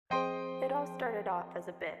all started off as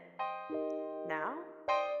a bit. Now,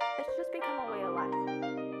 it's just become a way of life.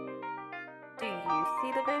 Do you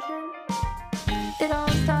see the vision? It all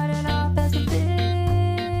started off as a bit.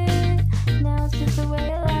 Now it's just a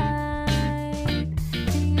way of life.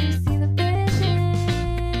 Do you see the vision?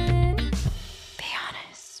 Be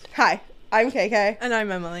honest. Hi, I'm KK. And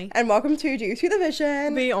I'm Emily. And welcome to Do You See the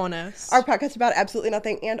Vision? Be honest. Our podcast about absolutely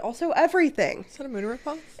nothing and also everything. Is that a moon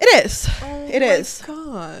ripoff? It is. Oh It is.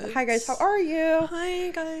 God. Hi guys, how are you?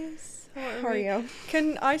 Hi guys. How are you?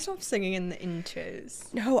 Can I stop singing in the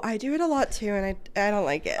intros? No, I do it a lot too, and I don't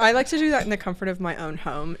like it. I like to do that in the comfort of my own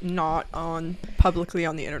home, not publicly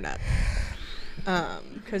on the internet.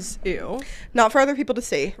 Because ew. Not for other people to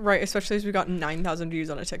see. Right, especially as we got 9,000 views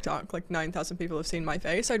on a TikTok. Like 9,000 people have seen my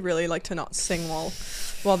face. I'd really like to not sing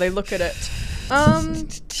while they look at it. How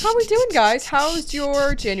we doing, guys? How's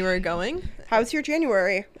your January going? How's your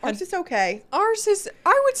January? Ours is okay. Ours is,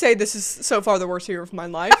 I would say this is so far the worst year of my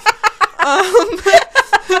life.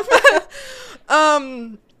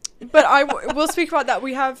 But we'll speak about that.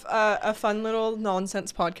 We have a fun little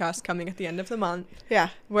nonsense podcast coming at the end of the month. Yeah.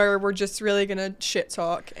 Where we're just really going to shit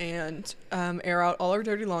talk and air out all our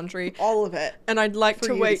dirty laundry. All of it. And I'd like to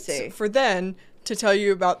you to wait see. for then to tell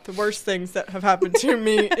you about the worst things that have happened to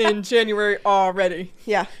me in January already.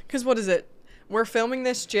 Yeah. Because what is it? We're filming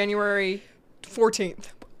this January 14th.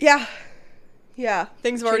 Yeah. Yeah.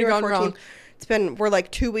 Things have already gone wrong. We're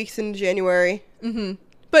like 2 weeks into January. Mm-hmm.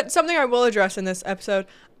 But something I will address in this episode,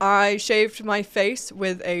 I shaved my face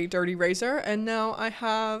with a dirty razor, and now I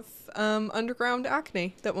have underground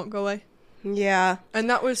acne that won't go away. Yeah. And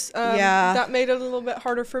that was, that made it a little bit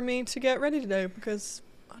harder for me to get ready today, because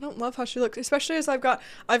I don't love how she looks, especially as I've got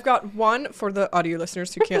one, for the audio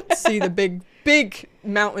listeners who can't see the big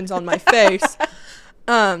mountains on my face.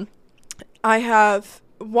 I have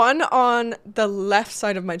one on the left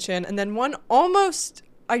side of my chin, and then one almost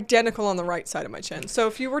identical on the right side of my chin. So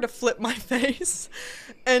if you were to flip my face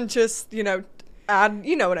and just, add,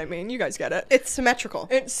 you know what I mean, you guys get it. It's symmetrical.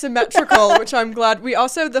 It's symmetrical, which I'm glad. We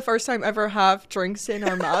also, the first time ever, have drinks in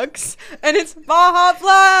our mugs, and it's Baja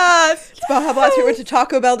Blast! It's Baja Blast. We went to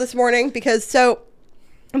Taco Bell this morning because,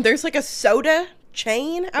 there's like a soda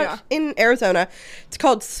chain out in Arizona. It's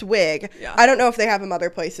called Swig. Yeah. I don't know if they have them other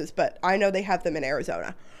places, but I know they have them in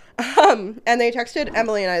Arizona. And they texted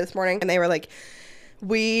Emily and I this morning, and they were like,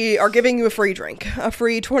 we are giving you a free drink, a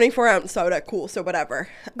free 24-ounce soda. Cool, so whatever.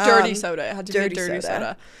 Dirty soda. It had to be dirty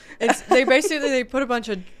soda. They put a bunch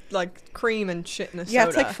of like cream and shit in a soda. Yeah,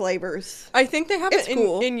 it's like flavors. I think they have it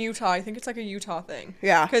cool. in Utah. I think it's like a Utah thing.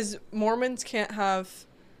 Yeah. Because Mormons can't have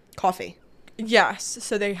coffee. Yes,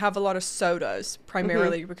 so they have a lot of sodas,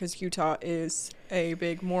 primarily because Utah is a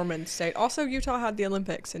big Mormon state. Also, Utah had the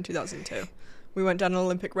Olympics in 2002. We went down an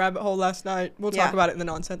Olympic rabbit hole last night. We'll talk about it in the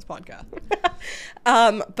nonsense podcast.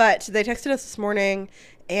 But they texted us this morning,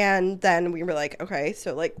 and then we were like, okay,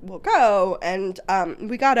 so like we'll go. And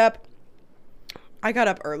we got up. I got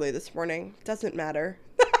up early this morning. Doesn't matter.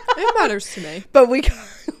 It matters to me. But we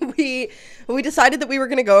decided that we were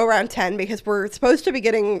going to go around 10 because we're supposed to be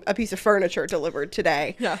getting a piece of furniture delivered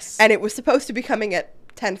today. Yes. And it was supposed to be coming at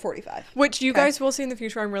 10:45. Which you guys will see in the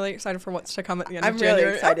future. I'm really excited for what's to come at the end of January. I'm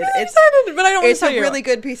really excited. But I don't want to It's tell a you. really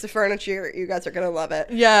good piece of furniture. You guys are going to love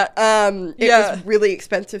it. Yeah. It was really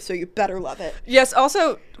expensive, so you better love it. Yes.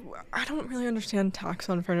 Also, I don't really understand tax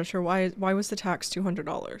on furniture. Why was the tax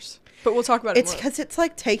 $200? But we'll talk about it more. It's because it's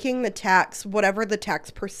like taking the tax, whatever the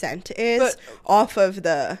tax percent is, off of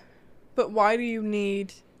the... But why do you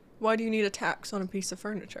need a tax on a piece of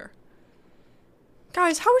furniture?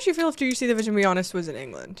 Guys, how would you feel if Do You See the Vision, Be Honest was in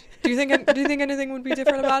England? Do you think anything would be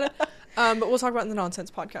different about it? But we'll talk about it in the nonsense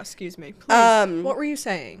podcast. Excuse me. Please. What were you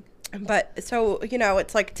saying? But so,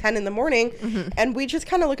 it's like 10 in the morning and we just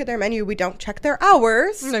kind of look at their menu. We don't check their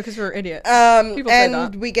hours. No, because we're idiots. People say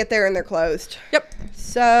that. We get there and they're closed. Yep.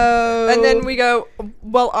 So. And then we go,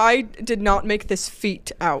 well, I did not make this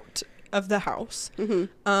feat out of the house.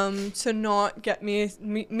 To not get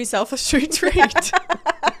myself a street treat.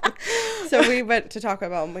 So we went to Taco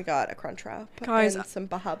Bell and we got a crunch wrap and some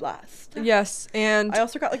Baja Blast. Yes, and I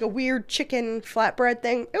also got like a weird chicken flatbread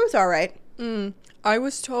thing. It was all right. I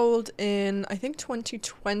was told in, I think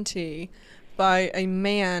 2020 by a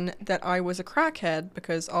man that I was a crackhead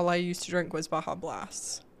because all I used to drink was Baja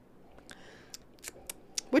Blasts.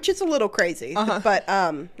 Which is a little crazy, but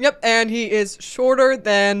Yep, and he is shorter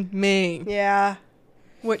than me. Yeah.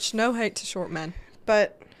 Which, no hate to short men.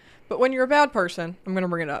 But when you're a bad person, I'm going to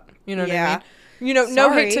bring it up. You know what I mean?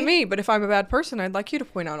 No hate to me, but if I'm a bad person, I'd like you to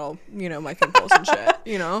point out all, my pimples and shit,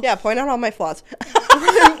 Yeah, point out all my flaws.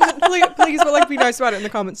 please, but be nice about it in the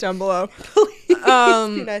comments down below.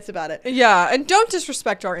 Be nice about it. Yeah, and don't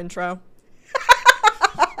disrespect our intro.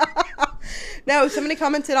 No, somebody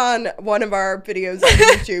commented on one of our videos on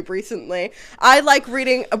YouTube recently. I like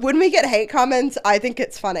reading, when we get hate comments, I think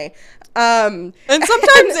it's funny. And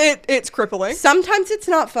sometimes it's crippling. Sometimes it's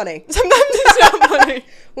not funny. Sometimes it's not funny.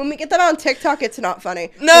 When we get them on TikTok, it's not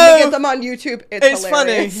funny. No. When we get them on YouTube, it's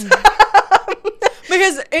hilarious. Funny.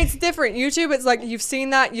 Because it's different. YouTube, it's like, you've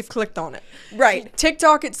seen that, you've clicked on it. Right.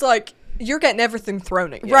 TikTok, it's like, you're getting everything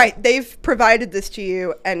thrown at you. Right. They've provided this to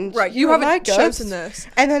you, and you haven't chosen this.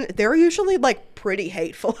 And then they're usually like pretty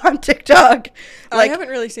hateful on TikTok. I haven't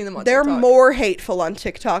really seen them on TikTok. They're more hateful on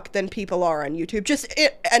TikTok than people are on YouTube. Just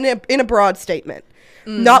in a broad statement.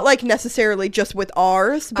 Not like necessarily just with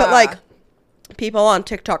ours, but like people on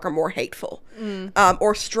TikTok are more hateful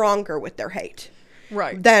or stronger with their hate.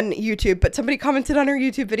 Right. Than YouTube. But somebody commented on our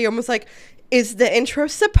YouTube video and was like, is the intro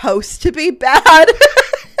supposed to be bad?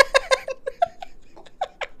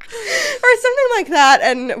 Or something like that,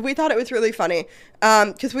 and we thought it was really funny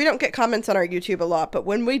because we don't get comments on our YouTube a lot, but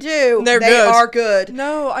when we do, they are good.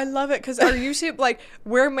 No, I love it because our YouTube, like,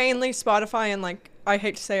 we're mainly Spotify, and like, I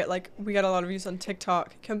hate to say it, like, we get a lot of views on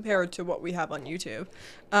TikTok compared to what we have on YouTube.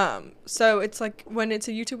 So it's like, when it's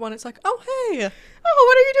a YouTube one, it's like, oh, hey. Oh,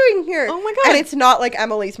 what are you doing here? Oh my God. And it's not like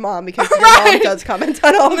Emily's mom, because your mom does comment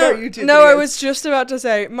on all of our YouTube videos. I was just about to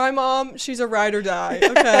say, my mom, she's a ride or die.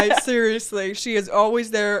 Okay, seriously. She is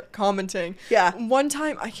always there commenting. Yeah. One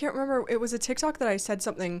time, I can't remember, it was a TikTok that I said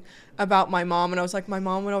something about my mom, and I was like, my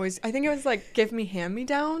mom would always, I think it was like, give me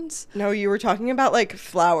hand-me-downs. No, you were talking about like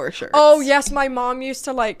flower shirts. Oh, yes, my mom used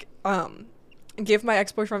to like, give my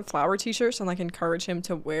ex-boyfriend flower t-shirts and like encourage him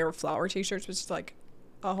to wear flower t-shirts, which is like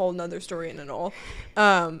a whole nother story in and all.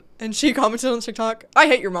 And she commented on TikTok, I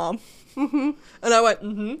hate your mom. And I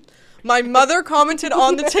went, My mother commented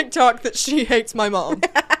on the TikTok that she hates my mom.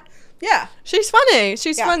 Yeah. She's funny.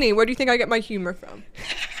 She's funny. Where do you think I get my humor from?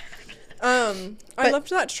 I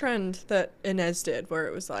loved that trend that Inez did where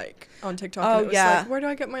it was like on TikTok. Oh, and it was like, where do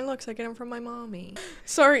I get my looks? I get them from my mommy.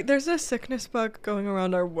 Sorry, there's a sickness bug going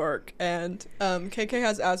around our work, and KK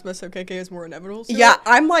has asthma, so KK is more inevitable. Yeah,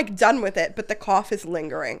 I'm like done with it, but the cough is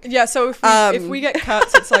lingering. Yeah, so if we get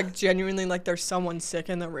cuts, it's like genuinely like there's someone sick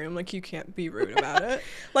in the room. Like, you can't be rude about it.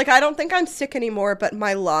 Like, I don't think I'm sick anymore, but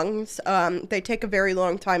my lungs, they take a very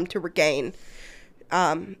long time to regain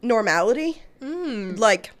normality.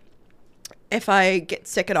 Like, if I get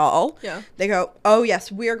sick at all, they go, oh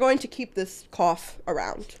yes, we are going to keep this cough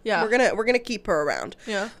around. Yeah, we're gonna keep her around.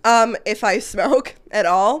 Yeah. If I smoke at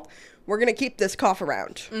all, we're gonna keep this cough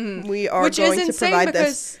around. We are going to provide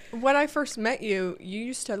this. Because when I first met you, you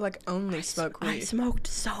used to like only smoke weed. I smoked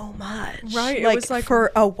so much. Right. Like, it was like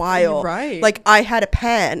for a while. Right. Like, I had a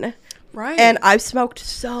pen. Right. And I've smoked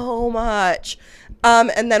so much.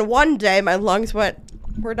 And then one day my lungs went,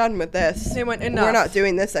 we're done with this. They went, enough. We're not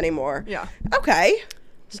doing this anymore. Yeah. Okay.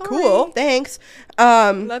 Sorry. Cool. Thanks.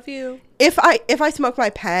 Love you. If I smoke my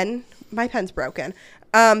pen's broken.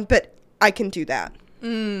 But I can do that.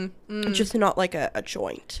 Just not like a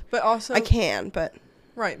joint. But also, I can, but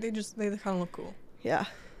right. They kind of look cool. Yeah.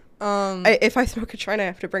 If I smoke a joint, I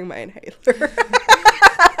have to bring my inhaler.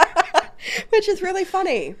 Which is really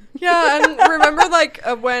funny. Yeah, and remember like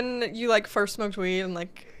when you like first smoked weed and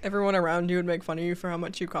like everyone around you would make fun of you for how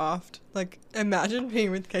much you coughed. Like, imagine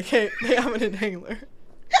being with KK. They have an inhaler.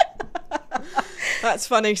 That's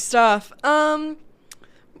funny stuff. Do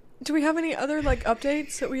we have any other like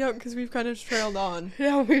updates that we don't, because we've kind of trailed on?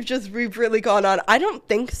 Yeah, we've really gone on. I don't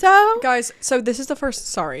think so. Guys, so this is the first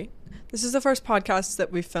podcast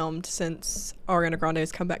that we've filmed since Ariana Grande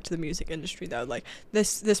has come back to the music industry, though. Like,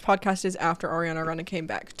 this podcast is after Ariana Grande came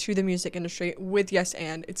back to the music industry with Yes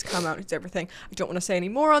and. It's come out, it's everything. I don't want to say any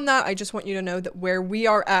more on that. I just want you to know that where we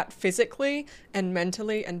are at physically and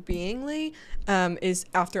mentally and beingly is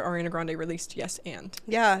after Ariana Grande released Yes and.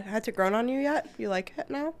 Yeah, has it grown on you yet? You like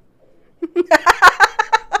it now?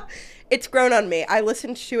 It's grown on me. I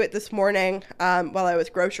listened to it this morning while I was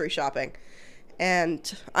grocery shopping.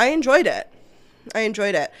 And I enjoyed it. It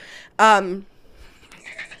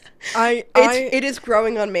is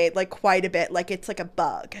growing on me like quite a bit. Like, it's like a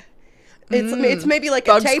bug. It's maybe like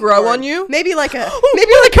bugs a tapeworm. Grow on you? Maybe like a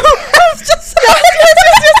yes.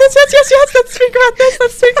 Let's speak about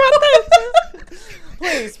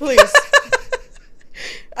this. Please.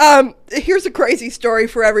 Here's a crazy story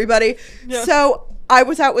for everybody. Yeah. So I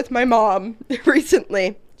was out with my mom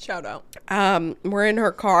recently. Shout out. We're in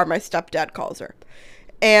her car. My stepdad calls her.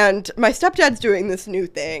 And my stepdad's doing this new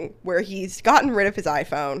thing where he's gotten rid of his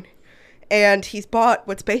iPhone and he's bought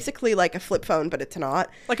what's basically like a flip phone, but it's not.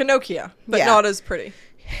 Like a Nokia, but not as pretty.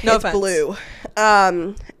 No it's offense. blue.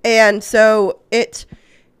 And so it's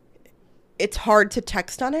hard to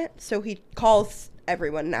text on it. So he calls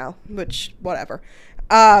everyone now, which whatever.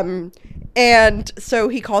 And so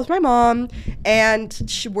he calls my mom,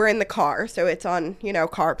 and we're in the car. So it's on,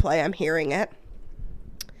 CarPlay. I'm hearing it.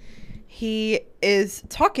 He is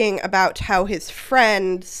talking about how his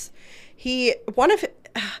friends, I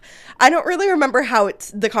don't really remember how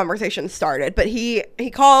the conversation started, but he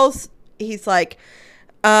calls, he's like,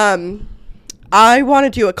 I want to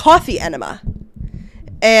do a coffee enema.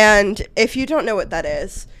 And if you don't know what that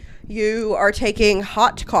is, you are taking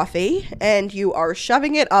hot coffee and you are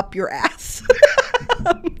shoving it up your ass.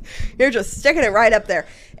 You're just sticking it right up there.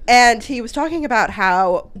 And he was talking about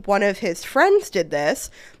how one of his friends did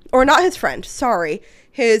this, or not his friend, sorry,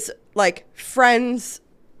 his friend's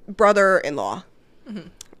brother-in-law. Mm-hmm.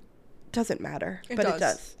 Doesn't matter, but it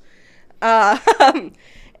does.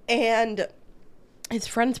 And his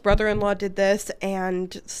friend's brother-in-law did this,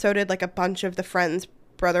 and so did a bunch of the friend's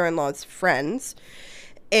brother-in-law's friends,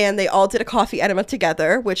 and they all did a coffee enema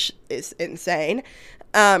together, which is insane.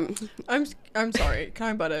 I'm sorry, can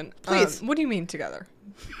I butt in? Please. What do you mean together?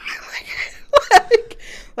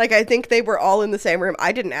 I think they were all in the same room.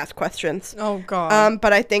 I didn't ask questions. Oh God.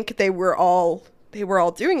 But I think they were all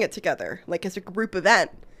doing it together, as a group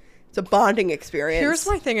event. It's a bonding experience. Here's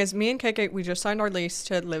my thing is, me and KK, we just signed our lease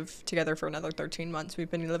to live together for another 13 months. We've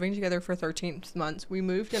been living together for 13 months. We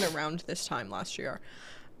moved in around this time last year.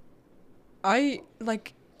 I've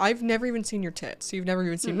never even seen your tits. You've never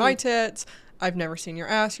even seen my tits. I've never seen your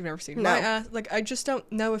ass. You've never seen my ass. I just don't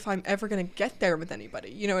know if I'm ever going to get there with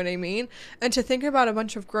anybody. You know what I mean? And to think about a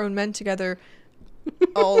bunch of grown men together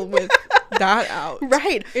all with that out.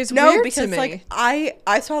 Right. Is weird because, to me.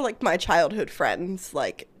 I saw, my childhood friends,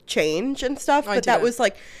 change and stuff. But that was,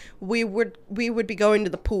 we would be going to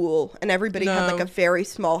the pool, and everybody had, a very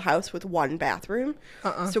small house with one bathroom.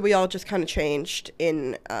 So we all just kind of changed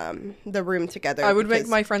in the room together. I would make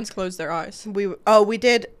my friends close their eyes. We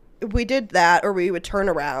did that, or we would turn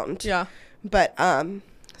around. Yeah. But I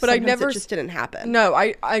never it just didn't happen.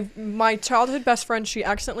 No, my childhood best friend, she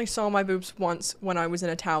accidentally saw my boobs once when I was in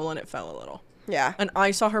a towel and it fell a little. Yeah. And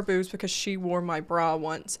I saw her boobs because she wore my bra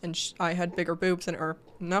once, and I had bigger boobs than her,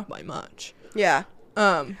 not by much. Yeah.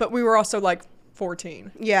 But we were also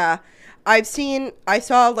 14. Yeah. I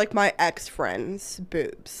saw my ex-friend's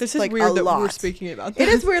boobs. This is weird that we're speaking about this.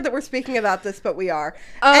 It is weird that we're speaking about this, but we are.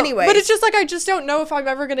 Anyway. But it's just I just don't know if I'm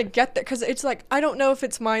ever going to get there, because it's I don't know if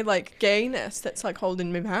it's my gayness that's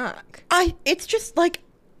holding me back. It's just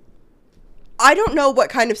I don't know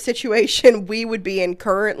what kind of situation we would be in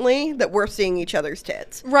currently that we're seeing each other's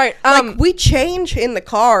tits. Right. We change in the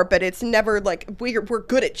car, but it's never we're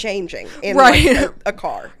good at changing in a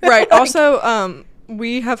car. Right. Also,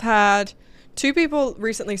 we have had 2 people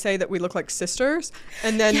recently say that we look like sisters,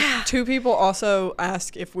 and then 2 people also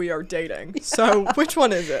ask if we are dating. Yeah. So which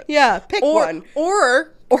one is it? Yeah, pick one.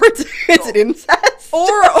 Or is it incest? Or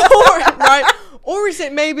right? Or is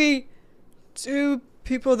it maybe 2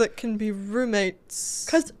 people that can be roommates?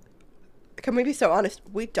 Because, can we be so honest,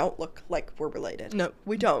 we don't look like we're related. No.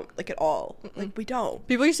 We don't, at all. We don't.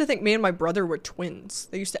 People used to think me and my brother were twins.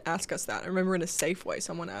 They used to ask us that. I remember in a Safeway,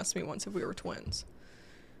 someone asked me once if we were twins.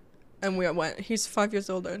 And we went, he's 5 years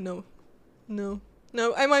older. No. Am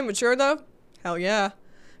I mature, though? Hell yeah.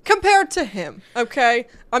 Compared to him, okay?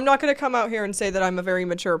 I'm not going to come out here and say that I'm a very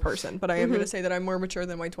mature person, but I am going to say that I'm more mature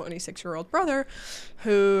than my 26-year-old brother,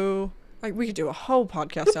 who... we could do a whole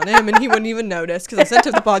podcast on him, and he wouldn't even notice, because I sent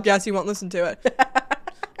him the podcast, he won't listen to it.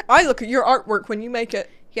 I look at your artwork when you make it.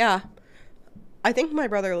 Yeah. I think my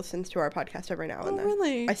brother listens to our podcast every now and then. Oh,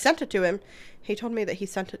 really? I sent it to him. He told me that he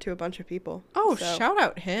sent it to a bunch of people. Oh, shout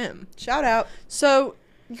out him. Shout out. So,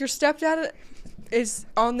 your stepdad is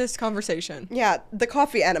on this conversation. Yeah, the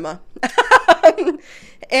coffee enema.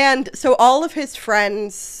 And so all of his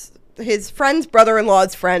friends... his friend's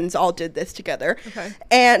brother-in-law's friends all did this together. Okay.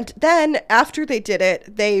 And then after they did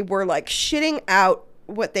it, they were shitting out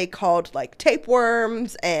what they called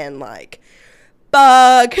tapeworms and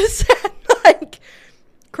bugs and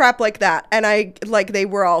crap like that. And they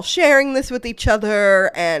were all sharing this with each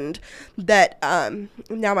other, and that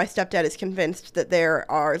now my stepdad is convinced that there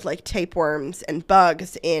are tapeworms and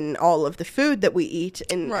bugs in all of the food that we eat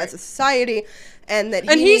as a society. And that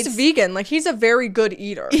he's vegan. He's a very good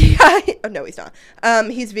eater. Yeah. No, he's not.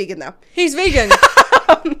 He's vegan, though. He's vegan.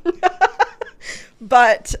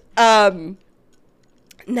 But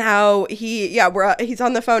now he's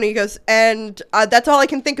on the phone. And he goes, and that's all I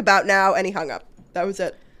can think about now. And he hung up. That was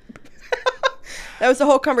it. That was the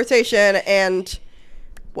whole conversation. And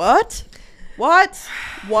what?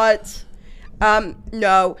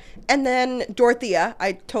 No. And then Dorothea,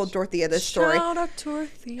 I told Dorothea this story. Shout out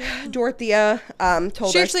Dorothea. Dorothea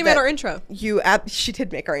told She us actually made our intro. she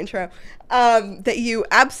did make our intro. That you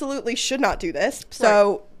absolutely should not do this.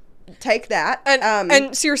 So take that.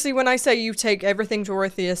 And seriously, when I say you take everything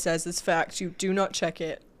Dorothea says as fact, you do not check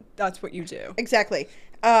it. That's what you do. Exactly.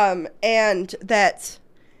 And that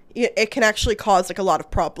it can actually cause like a lot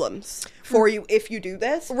of problems for you if you do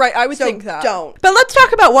this. Right, I would think that. Don't. But let's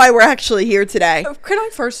talk about why we're actually here today. Can I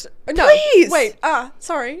first? No. Please. Wait.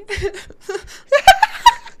 Sorry.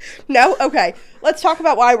 No? Okay. Let's talk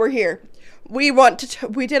about why we're here. We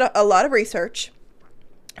did a lot of research.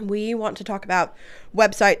 We want to talk about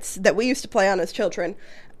websites that we used to play on as children.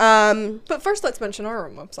 But first, let's mention our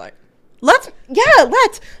own website. Let's.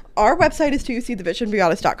 Our website is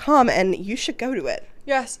toyousseethevisionbeyondus.com, and you should go to it.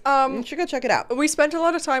 Yes. You should go check it out. We spent a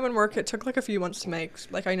lot of time on work. It took like a few months to make.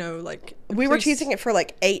 Like, I know, like... We were teasing it for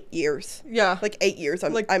like 8 years. Yeah. Like 8 years.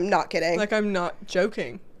 I'm not kidding. Like, I'm not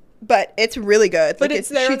joking. But it's really good. But like, it's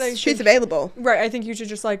there. She's available. Right. I think you should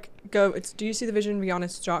just like go. It's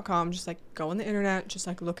doyouseethevisionbeyondus.com. Just like go on the internet. Just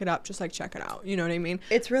like look it up. Just like check it out. You know what I mean?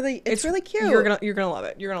 It's really cute. You're gonna love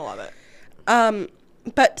it. You're gonna love it.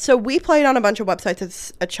 But so we played on a bunch of websites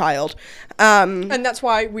as a child. And that's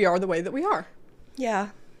why we are the way that we are. Yeah.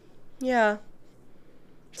 Yeah.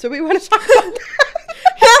 So we want to talk about that.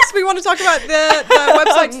 Yes, we want to talk about the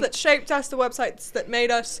websites that shaped us, the websites that made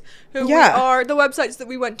us who we are, the websites that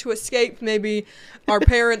we went to escape maybe our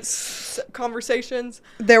parents' conversations.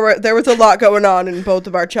 There was a lot going on in both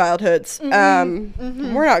of our childhoods. We're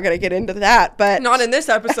not going to get into that, but not in this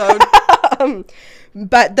episode.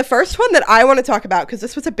 But the first one that I want to talk about, because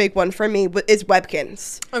this was a big one for me, is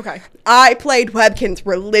Webkins. Okay. I played Webkins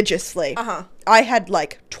religiously. Uh-huh. I had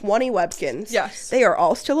like 20 Webkins. Yes. They are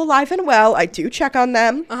all still alive and well. I do check on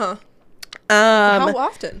them. Uh-huh. How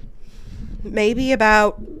often? Maybe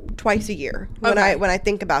about twice a year when I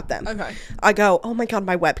think about them. Okay. I go, oh my god,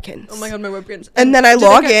 my Webkins. Oh my god, my Webkins. And then I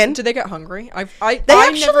log in. Do they get hungry?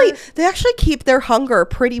 They actually keep their hunger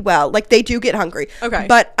pretty well. Like they do get hungry. Okay.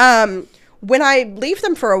 But when I leave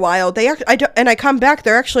them for a while, I come back,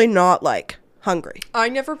 they're actually not like hungry. I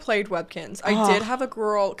never played Webkins. I did have a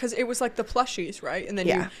girl, because it was like the plushies, right? And then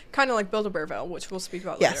you kind of like build-a-bearville, which we'll speak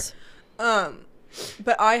about later.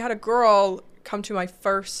 But I had a girl come to my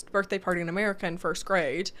first birthday party in America in first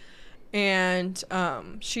grade, and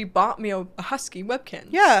she bought me a husky Webkins.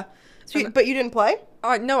 Yeah. But you didn't play?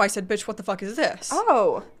 No, I said, bitch, what the fuck is this?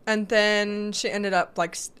 Oh. And then she ended up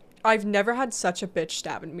like... I've never had such a bitch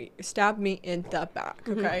stab me in the back,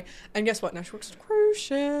 okay? And guess what? Now she works on a cruise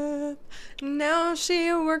ship. Now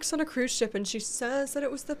she works on a cruise ship, and she says that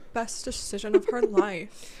it was the best decision of her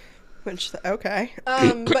life. Okay.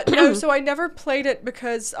 But no, so I never played it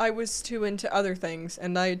because I was too into other things,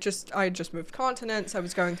 and I just moved continents. I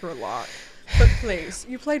was going through a lot. But please,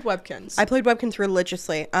 you played Webkins. I played Webkins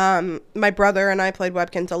religiously. My brother and I played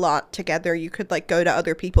Webkins a lot together. You could like go to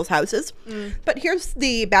other people's houses. But here's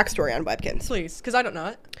the backstory on Webkins. Please, because I don't know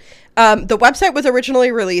it. The website was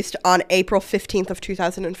originally released on April 15th of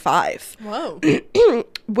 2005. Whoa.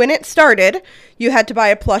 When it started, you had to buy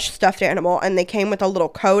a plush stuffed animal, and they came with a little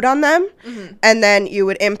code on them. And then you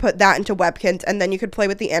would input that into Webkins, and then you could play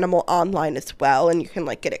with the animal online as well. And you can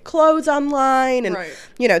like get it clothes online and,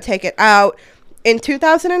 take it out. In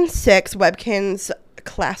 2006, Webkins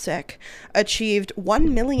Classic achieved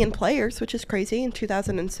 1 million players, which is crazy, in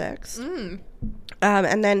 2006.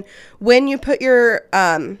 And then when you put your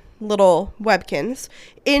little Webkins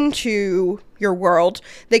into your world,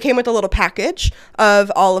 they came with a little package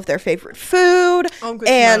of all of their favorite food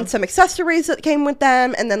and some accessories that came with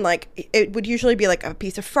them. And then like it would usually be like a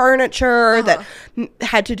piece of furniture that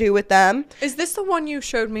had to do with them. Is this the one you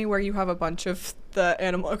showed me where you have a bunch of the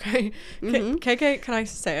animal? Okay. KK, can I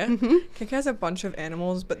say it? KK has a bunch of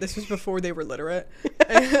animals, but this was before they were literate.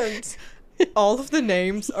 And all of the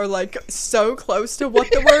names are like so close to what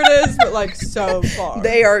the word is, but like so far.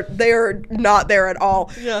 They are not there at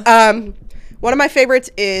all. Yeah. One of my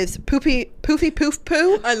favorites is Poofy Poof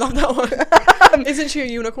Poo. I love that one. Isn't she a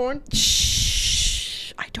unicorn?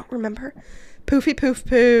 Shh. I don't remember. Poofy Poof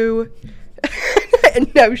Poo.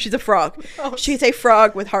 No, she's a frog. Oh. She's a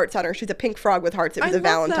frog with hearts on her. She's a pink frog with hearts. It was a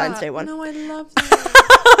Valentine's Day one. No, I love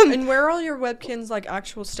that. And where are all your Webkins like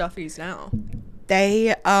actual stuffies now?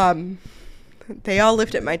 They all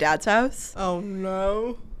lived at my dad's house. Oh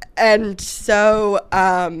no. And so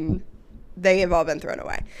they have all been thrown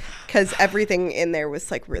away because everything in there was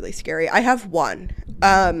like really scary. I have one.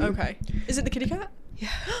 Okay. Is it the kitty cat? Yeah.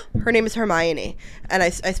 Her name is Hermione, and I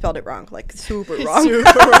spelled it wrong, like super wrong.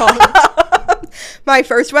 Super wrong. My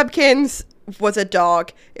first Webkins was a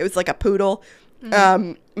dog. It was like a poodle.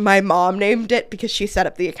 My mom named it because she set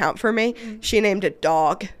up the account for me. She named it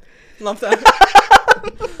Dog. Love that.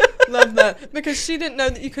 Love that. Because she didn't know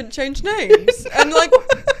that you couldn't change names. And like,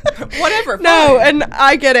 whatever. No, fine. and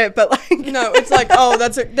I get it, but like. No, it's like, oh,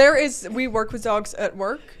 we work with dogs at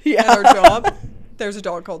work. Yeah. At our job. There's a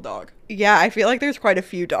dog called Dog. Yeah, I feel like there's quite a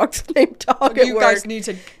few dogs named Dog at You work. guys need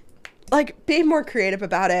to. Like, be more creative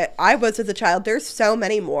about it. I was as a child. There's so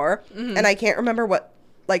many more. And I can't remember what,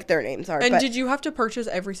 like, their names are. And but did you have to purchase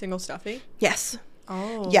every single stuffy? yes.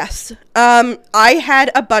 Oh. Yes. I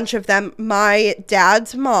had a bunch of them. My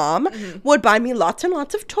dad's mom would buy me lots and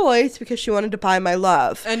lots of toys because she wanted to buy my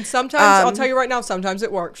love. And sometimes, I'll tell you right now, sometimes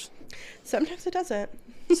it works. Sometimes it doesn't.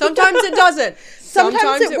 Sometimes it doesn't.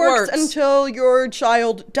 Sometimes it works until your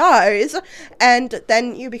child dies, and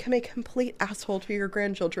then you become a complete asshole to your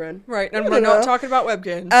grandchildren. Right, and we're not talking about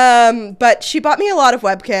Webkins. But she bought me a lot of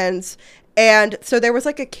Webkins, and so there was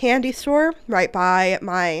like a candy store right by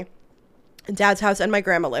my dad's house, and my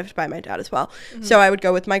grandma lived by my dad as well. So I would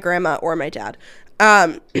go with my grandma or my dad.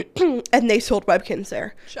 And they sold Webkins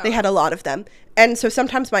there. Sure. They had a lot of them. And so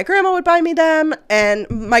sometimes my grandma would buy me them, and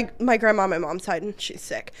my grandma on my mom's side, and she's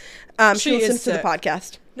sick. She listens to the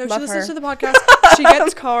podcast. No, Love she listens her. to the podcast. She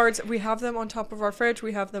gets cards. We have them on top of our fridge.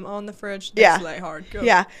 We have them on the fridge. They slay hard. Go.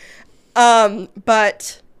 Yeah.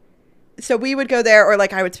 But so we would go there, or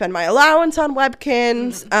like I would spend my allowance on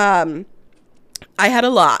Webkins. I had a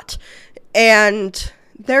lot. And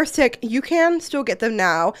they're sick. You can still get them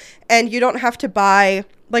now, and you don't have to buy,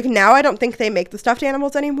 like, now I don't think they make the stuffed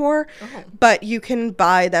animals anymore, but you can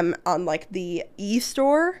buy them on like the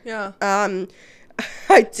e-store. Yeah.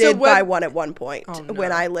 I did buy one at one point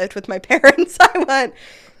when I lived with my parents. I went,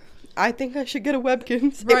 I think I should get a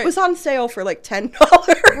Webkins. Right. It was on sale for like $10.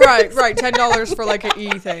 Right, $10 for like an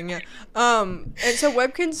e thing. Yeah. And so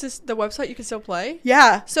Webkins is the website you can still play.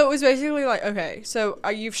 Yeah. So it was basically like, okay, so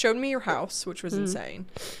you've shown me your house, which was insane.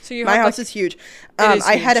 So my house is huge.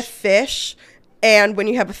 I had a fish, and when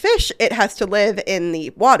you have a fish, it has to live in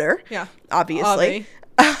the water. Yeah. Obviously.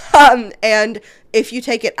 And if you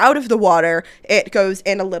take it out of the water, it goes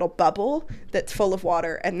in a little bubble that's full of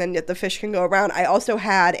water, and then the fish can go around. I also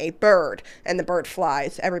had a bird, and the bird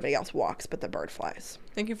flies. Everybody else walks, but the bird flies.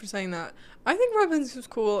 Thank you for saying that. I think Webkins was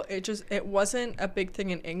cool. It wasn't a big thing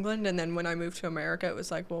in England, and then when I moved to America, it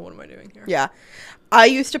was like, well, what am I doing here? Yeah. I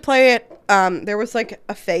used to play it. There was like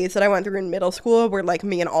a phase that I went through in middle school where like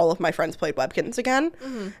me and all of my friends played Webkins again.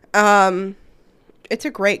 It's a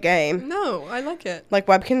great game. No, I like it. Like,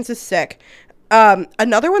 Webkins is sick.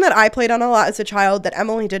 Another one that I played on a lot as a child that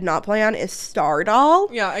Emily did not play on is Stardoll.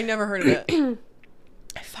 Yeah, I never heard of it.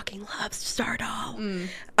 I fucking love Stardoll.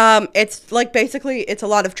 It's like, basically, it's a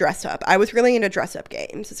lot of dress up. I was really into dress up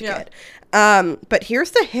games as a kid. But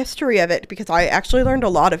here's the history of it, because I actually learned a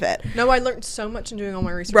lot of it. No, I learned so much in doing all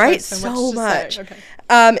my research. Right? So much. Okay.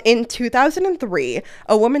 In 2003,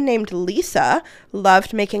 a woman named Lisa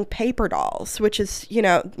loved making paper dolls, which is, you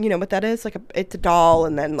know what that is? Like, it's a doll,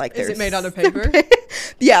 and then like Is there's... it made out of paper?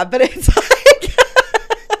 Yeah, but it's like...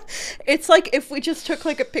 It's like if we just took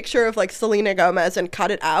like a picture of like Selena Gomez and cut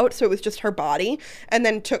it out, so it was just her body, and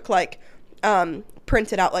then took like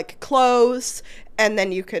printed out like clothes, and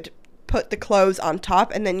then you could put the clothes on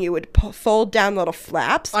top, and then you would fold down little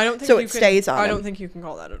flaps so it stays on. I don't think you can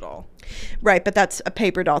call that a doll. Right, but that's a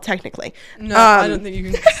paper doll technically. No, I don't think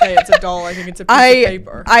you can say it's a doll. I think it's a piece of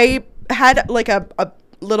paper. I had like a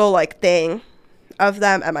little like thing of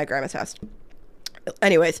them at my grandma's house.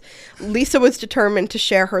 Anyways, Lisa was determined to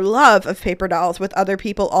share her love of paper dolls with other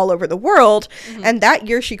people all over the world, and that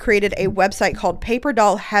year she created a website called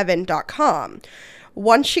paperdollheaven.com.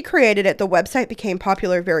 Once she created it, the website became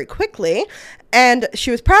popular very quickly, and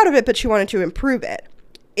she was proud of it, but she wanted to improve it.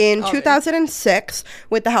 In 2006,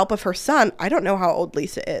 with the help of her son, I don't know how old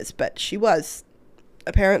Lisa is, but she was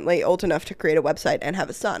apparently old enough to create a website and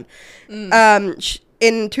have a son.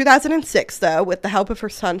 In 2006, though, with the help of her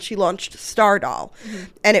son, she launched Stardoll,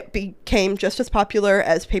 and it became just as popular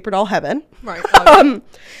as Paper Doll Heaven. Right.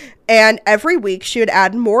 And every week, she would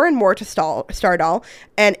add more and more to Stardoll,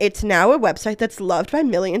 and it's now a website that's loved by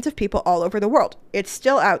millions of people all over the world. It's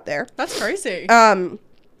still out there. That's crazy.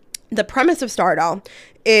 The premise of Stardoll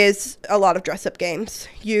is a lot of dress up games.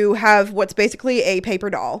 You have what's basically a paper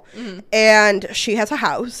doll, and she has a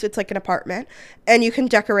house. It's like an apartment, and you can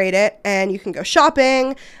decorate it, and you can go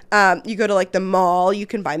shopping. You go to like the mall. You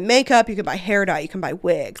can buy makeup. You can buy hair dye. You can buy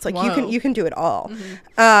wigs. Like you can do it all.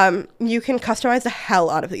 You can customize the hell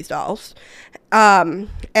out of these dolls.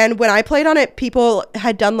 And when I played on it, people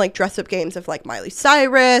had done like dress up games of like Miley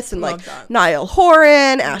Cyrus and like Niall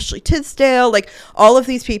Horan, Ashley Tisdale, like all of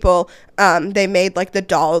these people. They made like the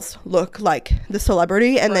dolls look like the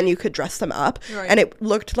celebrity, and then you could dress them up, and it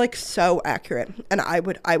looked like so accurate. And I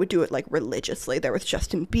would do it like religiously. There was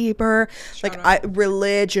Justin Bieber,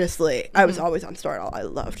 religiously. I was always on Stardoll. I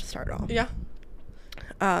loved Stardoll. Yeah.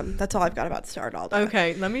 That's all I've got about Stardoll. Though.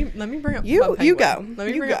 Okay, let me bring up you. Club Penguin. You go. Let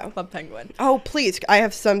me bring up Club Penguin. Oh, please! I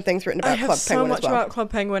have some things written about Club Penguin as well. I have so much about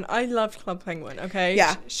Club Penguin. I loved Club Penguin. Okay.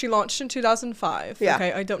 Yeah. She launched in 2005. Yeah.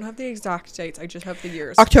 Okay. I don't have the exact dates. I just have the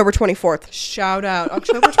years. October 24th. Shout out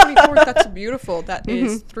October 24th. That's beautiful. That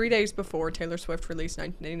is 3 days before Taylor Swift released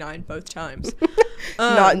 1989. Both times.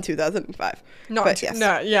 Not in 2005. Yes.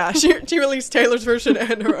 No. Yeah. She released Taylor's version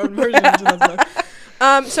and her own version in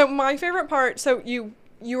 2005. So my favorite part. So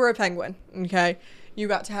you were a penguin, okay? You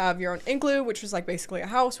got to have your own igloo, which was like basically a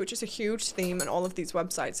house, which is a huge theme in all of these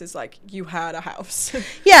websites, is like you had a house.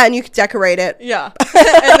 Yeah, and you could decorate it. Yeah.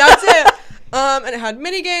 And that's it. And it had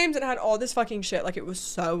mini games, and it had all this fucking shit. Like, it was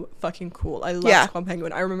so fucking cool. I loved Club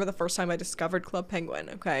Penguin. I remember the first time I discovered Club Penguin,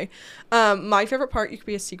 okay? My favorite part, you could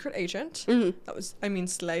be a secret agent. That was,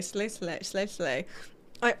 slay, slay, slay, slay, slay.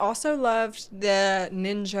 I also loved the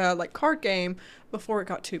ninja, like, card game before it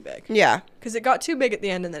got too big. Yeah. Because it got too big at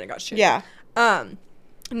the end, and then it got shitty. Yeah.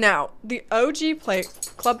 Now, the OG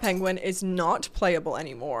Club Penguin is not playable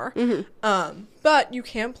anymore. But you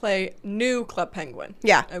can play new Club Penguin.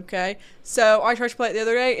 Yeah. Okay? So, I tried to play it the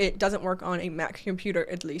other day. It doesn't work on a Mac computer,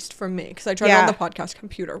 at least for me. Because I tried it on the podcast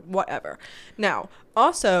computer. Whatever. Now,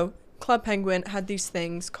 also, Club Penguin had these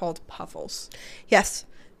things called puffles. Yes.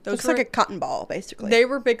 Those looks like a cotton ball, basically. They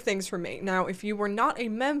were big things for me. Now, if you were not a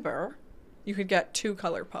member, you could get 2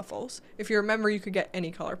 color puffles. If you're a member, you could get any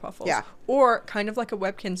color puffles. Yeah. Or, kind of like a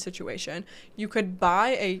Webkin situation, you could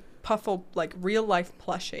buy a puffle, like, real-life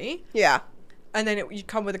plushie. Yeah. And then you'd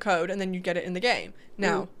come with a code, and then you'd get it in the game.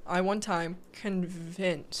 Now, I one time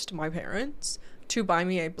convinced my parents to buy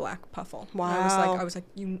me a black puffle. Wow. I was like,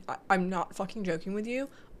 I'm not fucking joking with you.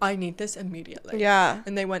 I need this immediately. Yeah.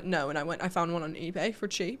 And they went, no. And I found one on eBay for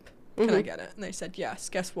cheap. Can I get it? And they said, yes.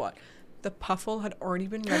 Guess what? The puffle had already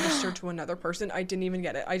been registered to another person. I didn't even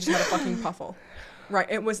get it. I just had a fucking puffle. Right.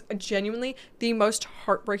 It was genuinely the most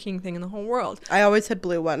heartbreaking thing in the whole world. I always had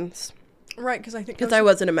blue ones. Right, because I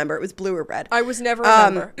wasn't a member. It was blue or red. I was never a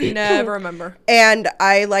member. Never a member. And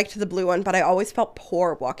I liked the blue one, but I always felt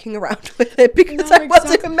poor walking around with it because I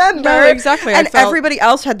wasn't a member. No, exactly. And everybody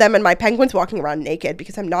else had them, and my penguins walking around naked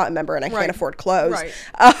because I'm not a member and I can't afford clothes. Right.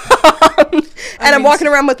 I'm walking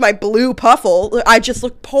around with my blue puffle. I just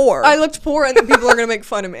look poor. I looked poor, and people are going to make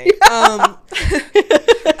fun of me.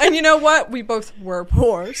 And you know what? We both were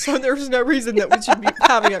poor, so there's no reason that we should be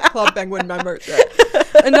having a Club Penguin membership.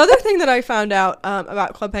 Another thing that I found out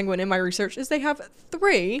about Club Penguin in my research is they have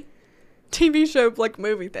 3 TV show, like,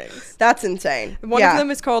 movie things. That's insane. One of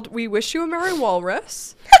them is called We Wish You a Merry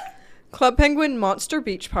Walrus, Club Penguin Monster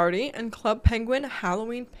Beach Party, and Club Penguin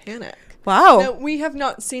Halloween Panic. Wow. Now, we have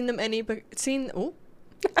not seen them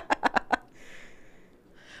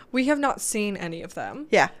we have not seen any of them.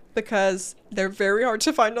 Yeah. Because they're very hard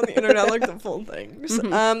to find on the internet, like the full things.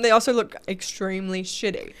 They also look extremely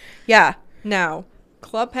shitty. Yeah. Now,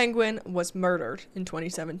 Club Penguin was murdered in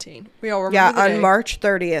 2017. We all remember the day. On March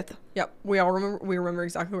 30th. Yep. We remember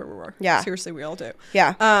exactly where we were. Yeah. Seriously, we all do.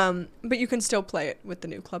 Yeah. But you can still play it with the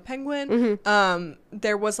new Club Penguin.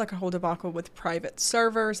 There was like a whole debacle with private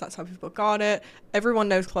servers. That's how people got it. Everyone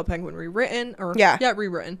knows Club Penguin rewritten.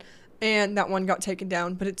 Rewritten. And that one got taken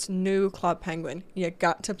down, but it's new Club Penguin. You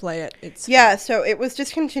got to play it. It's fun. So it was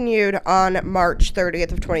discontinued on March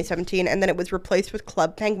 30th of 2017, and then it was replaced with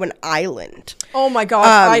Club Penguin Island. Oh my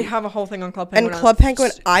god, I have a whole thing on Club Penguin. And Club Penguin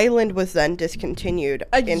Island was then discontinued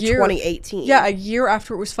in 2018. Yeah, a year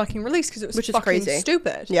after it was fucking released, because it was fucking crazy.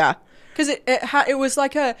 Stupid. Yeah. Because it was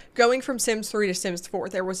like going from Sims 3 to Sims 4.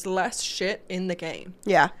 There was less shit in the game.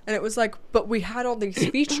 Yeah. And it was like, but we had all these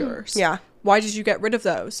features. Yeah. Why did you get rid of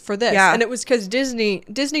those for this? Yeah. And it was because Disney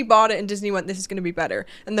bought it, and Disney went, this is going to be better.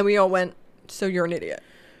 And then we all went, so you're an idiot.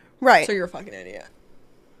 Right. So you're a fucking idiot.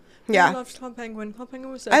 Yeah. I loved Club Penguin. Club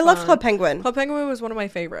Penguin was so fun. Loved Club Penguin. Club Penguin was one of my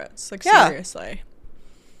favorites. Like, seriously.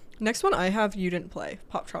 Next one I have you didn't play,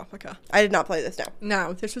 Pop Tropica. I did not play this, no.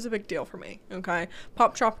 No, this was a big deal for me, okay?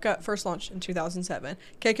 Pop Tropica first launched in 2007.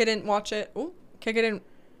 KK didn't watch it. Ooh, KK didn't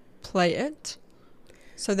play it.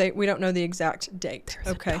 So we don't know the exact date.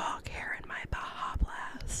 There's okay. a dog hair in my Baja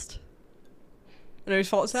Blast. And whose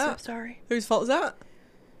fault is that? So sorry. Whose fault is that?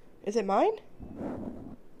 Is it mine?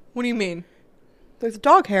 What do you mean? There's a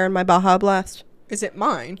dog hair in my Baja Blast. Is it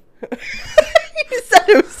mine? You said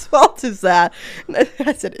whose fault is that?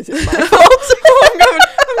 I said, is it my fault? I'm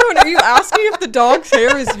going, are you asking if the dog's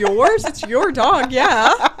hair is yours? It's your dog,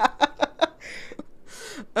 yeah.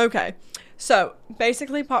 Okay. So,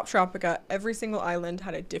 basically, Pop Tropica, every single island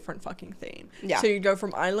had a different fucking theme. Yeah. So, you'd go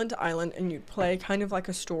from island to island, and you'd play kind of like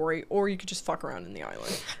a story, or you could just fuck around in the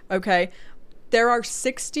island. Okay? There are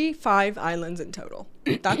 65 islands in total.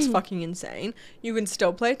 That's fucking insane. You can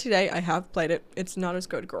still play it today. I have played it. It's not as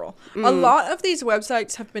good, girl. A lot of these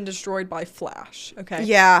websites have been destroyed by Flash, okay?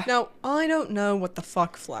 Yeah. Now, I don't know what the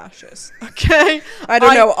fuck Flash is, okay? I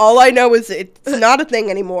don't know. All I know is it's not a thing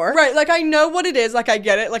anymore. Right, like, I know what it is. Like, I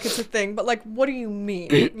get it. Like, it's a thing. But, like, what do you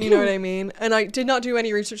mean? You know what I mean? And I did not do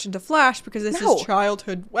any research into Flash because this is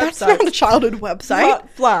childhood website. That's not a childhood website. Not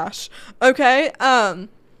Flash. Okay?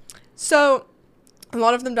 So, a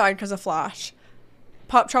lot of them died because of Flash.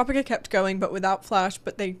 Pop Tropica kept going, but without Flash.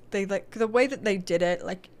 But they like, the way that they did it,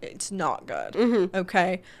 like, it's not good. Mm-hmm.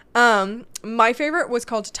 Okay? My favorite was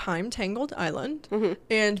called Time Tangled Island. Mm-hmm.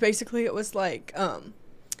 And basically it was like,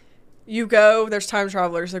 you go, there's time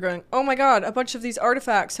travelers, they're going, oh my god, a bunch of these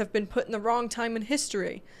artifacts have been put in the wrong time in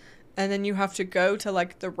history. And then you have to go to,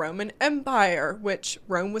 like, the Roman Empire, which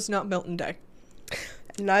Rome was not built in a day.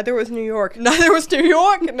 Neither was New York. Neither was New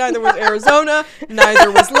York, neither was Arizona,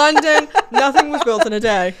 neither was London. Nothing was built in a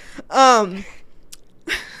day.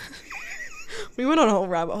 We went on a whole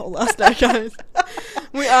rabbit hole last night, guys.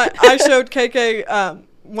 I showed KK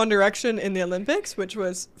One Direction in the Olympics, which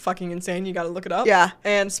was fucking insane. You gotta look it up. Yeah.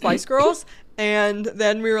 And Spice Girls. And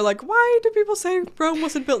then we were like, why do people say Rome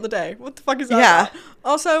wasn't built in a day? What the fuck is that about?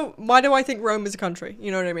 Also, why do I think Rome is a country?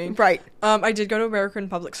 You know what I mean? Right. I did go to American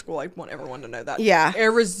public school. I want everyone to know that. Yeah.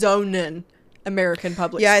 Arizonan American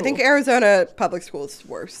public school. Yeah, I think Arizona public school is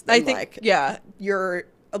worse than, I think, like, yeah. your,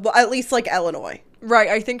 at least, like, Illinois. Right,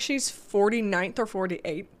 I think she's 49th or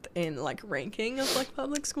 48th in, like, ranking of, like,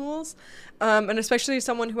 public schools. And especially as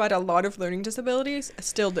someone who had a lot of learning disabilities, I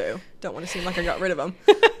still do. Don't want to seem like I got rid of them.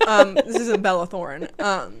 This isn't Bella Thorne.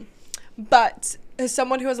 But as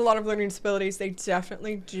someone who has a lot of learning disabilities, they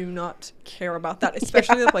definitely do not care about that,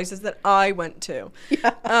 especially the places that I went to.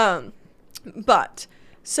 Yeah. But,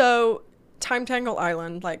 so, Time Tangle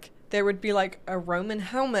Island, like, there would be, like, a Roman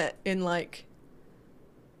helmet in, like,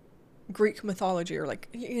 Greek mythology, or, like,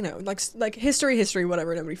 you know, like history,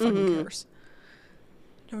 whatever, nobody fucking cares.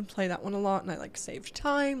 I would play that one a lot, and I, like, saved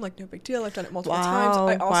time, like, no big deal. I've done it multiple times.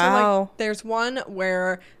 I also like, there's one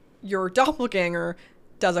where your doppelganger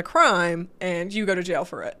does a crime and you go to jail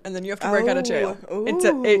for it, and then you have to break out of jail.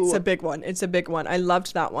 It's a big one. It's a big one. I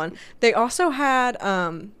loved that one. They also had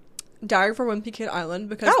Diary of a Wimpy Kid Island,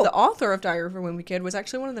 because the author of Diary of a Wimpy Kid was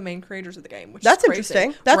actually one of the main creators of the game, which That's is crazy,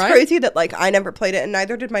 interesting. That's right? crazy that, like, I never played it, and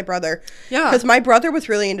neither did my brother. Yeah. Because my brother was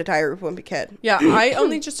really into Diary of a Wimpy Kid. Yeah, I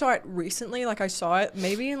only just saw it recently. Like, I saw it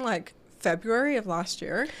maybe in, like, February of last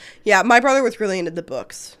year. Yeah, my brother was really into the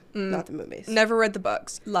books, not the movies. Never read the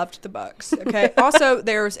books. Loved the books. Okay. Also,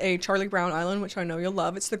 there's a Charlie Brown Island, which I know you'll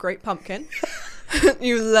love. It's the Great Pumpkin.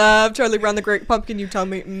 You love Charlie Brown the Great Pumpkin. You told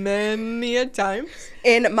me many a time.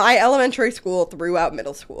 In my elementary school throughout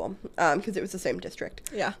middle school, because it was the same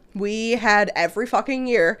district. Yeah. We had every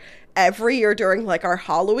year during, like, our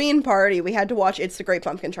Halloween party, we had to watch It's the Great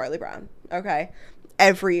Pumpkin, Charlie Brown. Okay.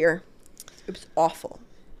 Every year. It was awful.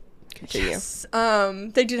 Continue. Yes.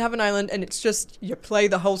 They did have an island, and it's just, you play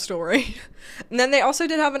the whole story. And then they also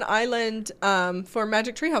did have an island for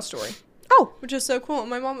Magic Treehouse Story. Oh. Which is so cool.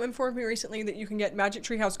 My mom informed me recently that you can get Magic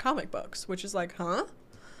Treehouse comic books, which is like, huh?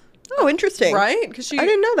 Oh, interesting. Right? Because I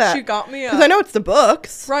didn't know that. She got me because I know it's the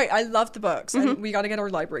books. Right. I love the books. And we got to get our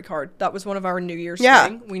library card. That was one of our New Year's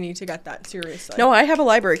thing. We need to get that, seriously. No, I have a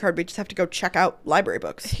library card. We just have to go check out library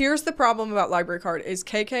books. Here's the problem about library card is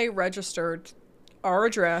KK registered our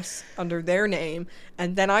address under their name,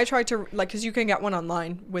 and then I tried to, like, because you can get one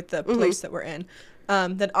online with the place that we're in.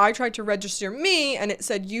 Then I tried to register me, and it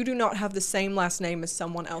said, you do not have the same last name as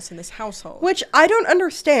someone else in this household. Which I don't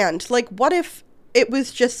understand. Like, what if it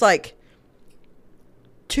was just, like,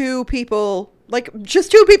 two people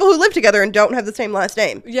who live together and don't have the same last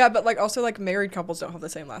name? Yeah, but, like, also, like, married couples don't have the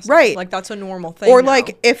same last name. Like, that's a normal thing Or, now.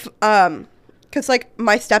 like, if, because, like,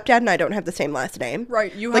 my stepdad and I don't have the same last name.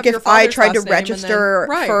 Right, you have like, your if I father's tried to last name register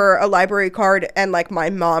and then, for a library card and, like, my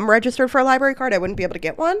mom registered for a library card, I wouldn't be able to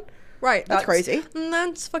get one? Right. That's crazy.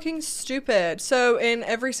 That's fucking stupid. So in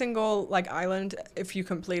every single like island, if you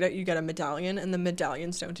complete it, you get a medallion, and the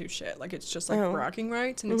medallions don't do shit. Like it's just like bragging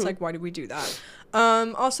rights, and it's like, why did we do that?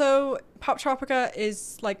 Also, Pop Tropica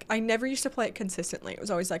is like, I never used to play it consistently. It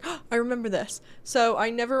was always like, oh, I remember this. So I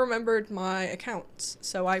never remembered my accounts.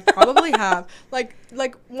 So I probably have like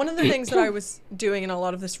one of the things that I was doing in a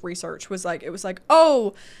lot of this research was like, it was like,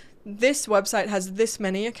 oh, this website has this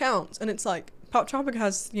many accounts, and it's like Pop Tropica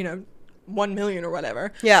has, you know, 1 million or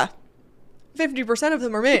whatever. Yeah. 50% of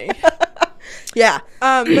them are me. Yeah.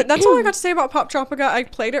 But that's all I got to say about Pop Tropica. I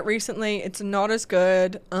played it recently. It's not as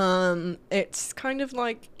good. It's kind of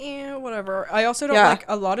like, whatever. I also don't like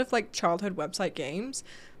a lot of like childhood website games.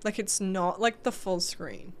 Like it's not like the full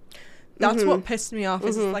screen. That's what pissed me off.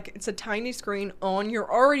 Is it's like it's a tiny screen on your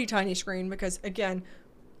already tiny screen, because again,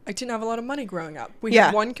 I didn't have a lot of money growing up. We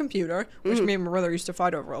had one computer, which me and my brother used to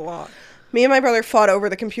fight over a lot. Me and my brother fought over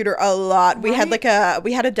the computer a lot. We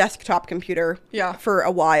had a desktop computer for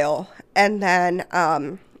a while, and then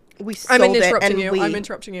we sold it. I'm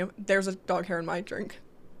interrupting you. There's a dog hair in my drink.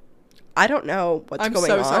 I don't know what's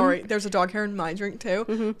going on. I'm so sorry. There's a dog hair in my drink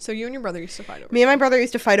too. So you and your brother used to fight over it. Me and my brother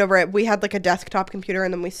used to fight over it. We had like a desktop computer,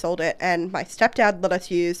 and then we sold it, and my stepdad let us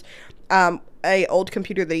use a old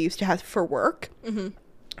computer they used to have for work.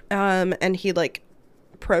 And he like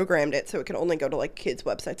programmed it so it could only go to like kids'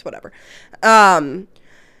 websites, whatever. And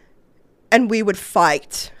we would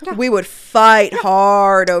fight. Yeah. We would fight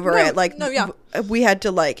hard over it. Like, we had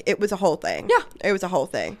to like, it was a whole thing. Yeah. It was a whole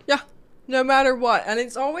thing. Yeah. No matter what. And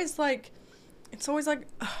it's always like,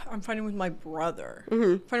 I'm fighting with my brother.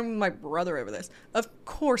 Fighting with my brother over this. Of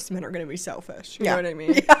course men are going to be selfish. You know what I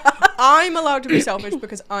mean? Yeah. I'm allowed to be selfish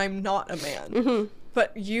because I'm not a man.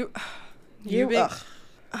 But you being...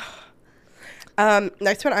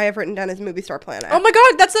 Next one I have written down is Movie Star Planet. Oh my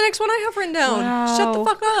god, that's the next one I have written down. Wow. Shut the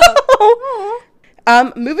fuck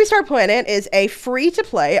up. Movie Star Planet is a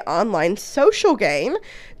free-to-play online social game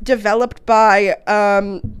developed by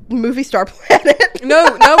Movie Star Planet.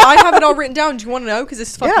 No, I have it all written down. Do you want to know? Because this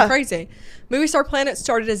is fucking crazy. Movie Star Planet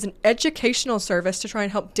started as an educational service to try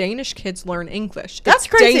and help Danish kids learn English. That's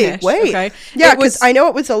crazy. Danish, wait. Okay? Yeah, because I know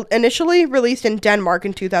it was initially released in Denmark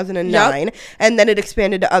in 2009, and then it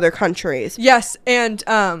expanded to other countries. Yes, and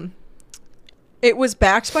it was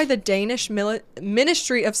backed by the Danish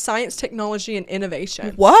Ministry of Science, Technology, and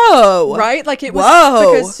Innovation. Whoa. Right? Like it was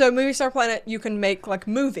because so Movie Star Planet, you can make like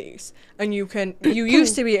movies, and you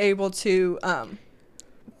used to be able to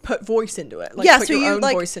put voice into it. Like put your own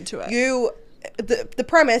voice into it. The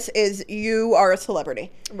premise is you are a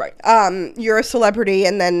celebrity. Right. You're a celebrity,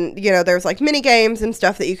 and then, you know, there's like mini games and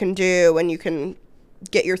stuff that you can do, and you can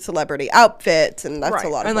get your celebrity outfits, and that's a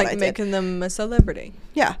lot of and what like I making did. them a celebrity.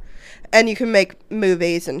 Yeah. And you can make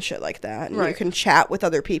movies and shit like that. And you can chat with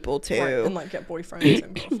other people too. Right. And like get boyfriends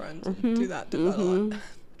and girlfriends and do that a lot.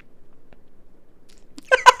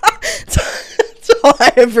 That's all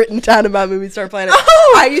I have written down about Movie Star Planet.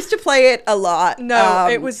 Oh! I used to play it a lot. No,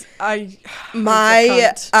 it was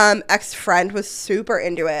my ex-friend was super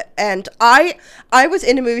into it, and I was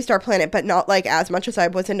into Movie Star Planet, but not like as much as I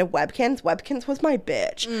was into Webkins. Webkins was my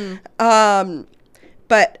bitch.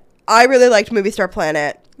 But I really liked Movie Star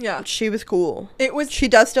Planet. Yeah, she was cool. She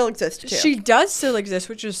does still exist too. She does still exist,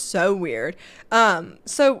 which is so weird.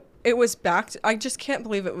 So it was backed. I just can't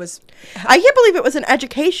believe it was. I can't believe it was an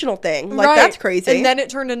educational thing. Like, that's crazy. And then it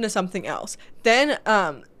turned into something else. Then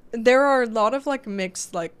there are a lot of like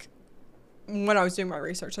mixed, like when I was doing my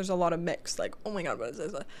research, there's a lot of mixed, like, oh my god, what is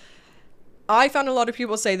this? I found a lot of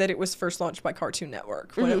people say that it was first launched by Cartoon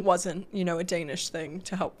Network when it wasn't, you know, a Danish thing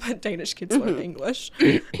to help Danish kids learn English.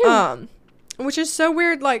 Which is so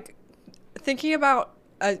weird, like thinking about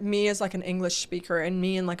me as like an English speaker and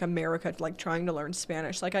me in like America like trying to learn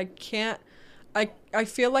Spanish. Like I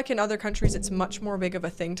feel like in other countries it's much more big of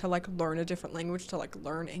a thing to like learn a different language, to like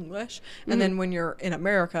learn English. And then when you're in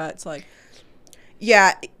America, it's like,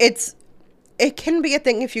 yeah, it can be a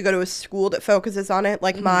thing if you go to a school that focuses on it.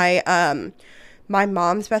 Like my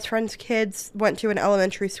mom's best friend's kids went to an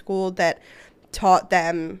elementary school that taught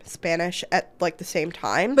them Spanish at like the same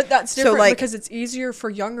time. But that's different, so, like, because it's easier for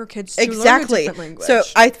younger kids to learn a different language. So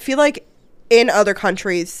I feel like in other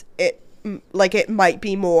countries it might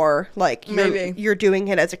be more like you're doing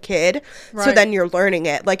it as a kid, so then you're learning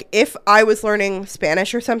it. Like if I was learning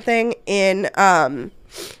Spanish or something in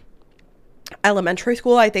elementary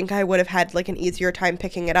school, I think I would have had like an easier time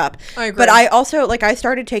picking it up. I agree. But I also like I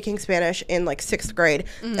started taking Spanish in like 6th grade,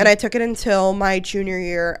 and I took it until my junior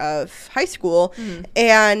year of high school,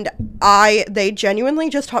 and they genuinely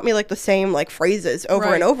just taught me like the same like phrases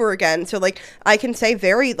over and over again. So like I can say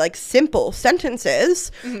very like simple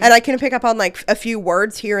sentences, and I can pick up on like a few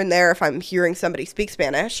words here and there if I'm hearing somebody speak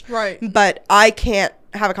Spanish. Right. But I can't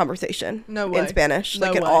have a conversation No way. in Spanish No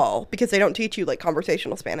like at way. all, because they don't teach you like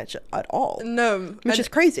conversational Spanish at all. No. Which is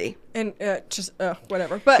crazy. And just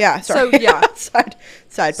whatever. But Yeah, sorry. So yeah.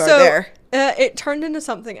 Sidebar So there. It turned into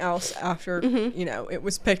something else after you know it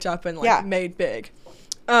was picked up and like made big.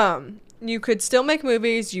 You could still make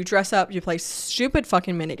movies. You dress up. You play stupid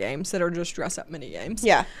fucking mini games that are just dress up mini games.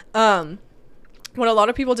 Yeah. What a lot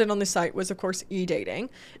of people did on the site was, of course, e-dating.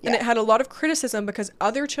 And it had a lot of criticism because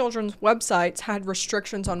other children's websites had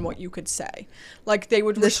restrictions on what you could say. Like, they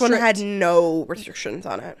would This one had no restrictions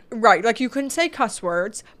on it. Right. Like, you couldn't say cuss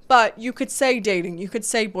words, but you could say dating. You could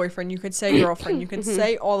say boyfriend. You could say girlfriend. You could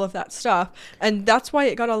say all of that stuff. And that's why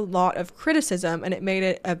it got a lot of criticism, and it made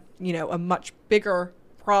it a much bigger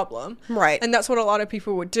problem. Right. And that's what a lot of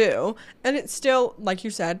people would do. And it's still, like you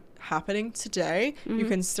said, happening today. You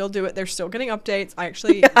can still do it. They're still getting updates. I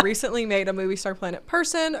actually recently made a Movie Star Planet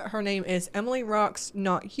person. Her name is Emily Rocks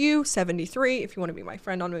Not You 73 if you want to be my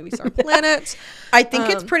friend on Movie Star Planet. I think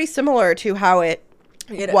it's pretty similar to how it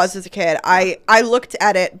was as a kid. I looked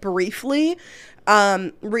at it briefly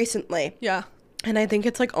recently. Yeah. And I think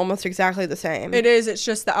it's like almost exactly the same. It is. It's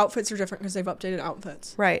just the outfits are different because they've updated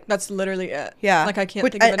outfits. Right. That's literally it. Yeah. Like I can't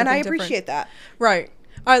think of anything and I different. appreciate that. Right.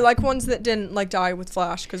 I like ones that didn't like die with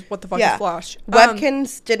Flash because what the fuck is Flash?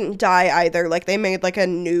 Webkins didn't die either. Like they made like a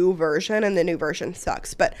new version, and the new version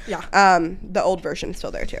sucks. But the old version's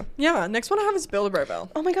still there too. Yeah. Next one I have is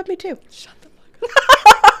build-a-bearville. Oh my god, me too. Shut the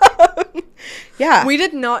fuck up. Yeah. We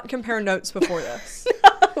did not compare notes before this.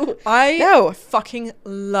 I fucking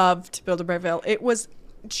loved build-a-bearville. It was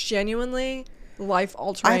genuinely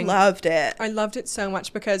life-altering. I loved it. I loved it so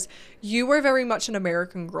much because you were very much an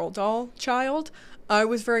American Girl doll child. I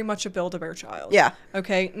was very much a Build-A-Bear child. Yeah.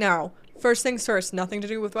 Okay, now, first things first, nothing to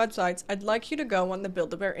do with websites. I'd like you to go on the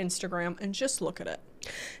Build-A-Bear Instagram and just look at it.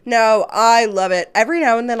 No, I love it. Every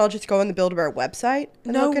now and then I'll just go on the Build-A-Bear website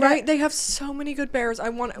and No, look at right? it. They have so many good bears.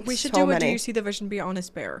 We should So do a many. Do You See the Vision Be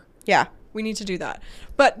Honest Bear? Yeah. We need to do that.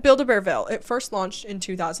 But Build-A-Bearville, it first launched in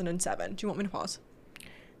 2007. Do you want me to pause?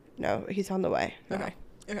 No, he's on the way. No.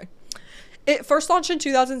 Okay. It first launched in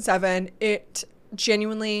 2007. It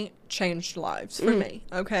genuinely changed lives for me.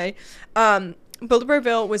 Okay.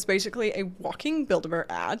 Build-A-Bearville was basically a walking Build-A-Bear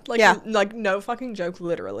ad. Like no fucking joke,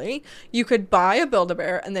 literally. You could buy a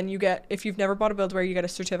Build-A-Bear and then you get, if you've never bought a Build-A-Bear, you get a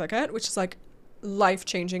certificate, which is like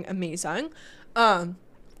life-changing, amazing.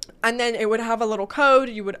 And then it would have a little code.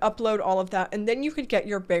 You would upload all of that, and then you could get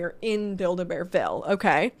your bear in Build-A-Bearville.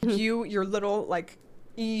 Okay. Your little like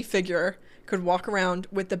e-figure could walk around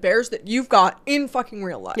with the bears that you've got in fucking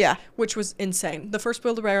real life. Yeah. Which was insane. The first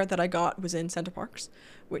Build-A-Bear that I got was in Center Parcs,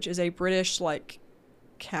 which is a British like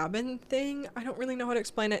cabin thing. I don't really know how to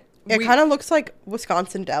explain it. It kind of looks like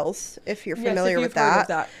Wisconsin Dells, if you're familiar with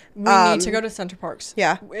that. We need to go to Center Parcs.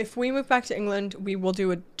 Yeah. If we move back to England, we will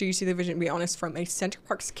do a Do You See the Vision Be Honest from a Center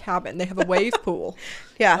Parcs cabin. They have a wave pool.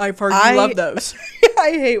 Yeah. I've heard you love those.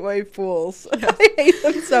 I hate wave pools. I hate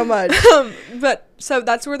them so much. But so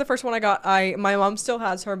that's where the first one I got. My mom still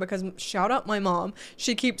has her because shout out my mom.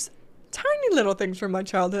 She keeps tiny little things from my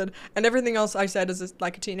childhood, and everything else I said as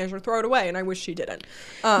like a teenager throw it away, and I wish she didn't.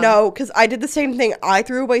 No, because I did the same thing. I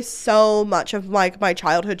threw away so much of like my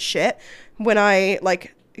childhood shit when I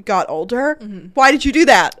like got older. Why did you do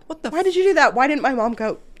that? Why did you do that? Why didn't my mom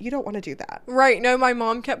go, you don't want to do that? Right. No, my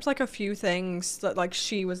mom kept like a few things that like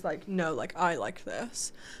she was like, no, like I like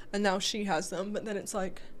this, and now she has them, but then it's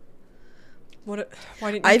like, why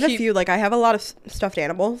didn't you I have a few, like I have a lot of stuffed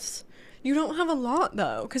animals. You don't have a lot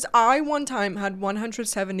though, because I one time had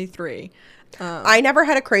 173. I never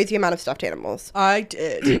had a crazy amount of stuffed animals. I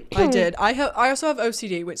did. I also have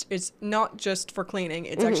OCD, which is not just for cleaning.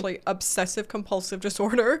 It's actually obsessive compulsive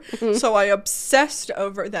disorder. So I obsessed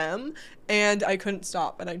over them, and I couldn't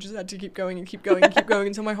stop, and I just had to keep going and keep going and keep going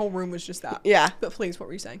until my whole room was just that. Yeah. But please, what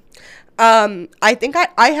were you saying? I think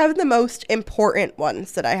I have the most important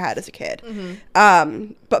ones that I had as a kid.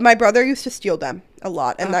 But my brother used to steal them a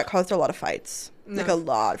lot, and that caused a lot of fights. Like a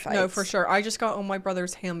lot of fights. No, for sure. I just got all my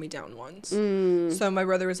brother's hand-me-down ones. So my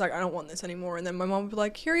brother was like, I don't want this anymore. And then my mom would be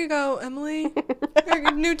like, here you go, Emily. Here's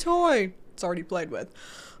a new toy. It's already played with.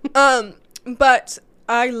 But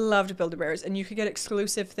I loved Build-A-Bears. And you could get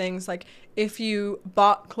exclusive things. Like, if you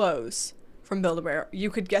bought clothes from Build-A-Bear, you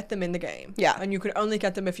could get them in the game. Yeah. And you could only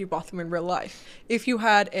get them if you bought them in real life. If you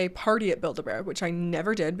had a party at Build-A-Bear, which I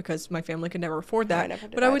never did because my family could never afford that. I never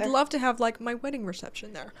did but I would either. love to have, like, my wedding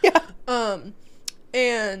reception there. Yeah.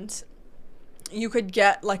 And you could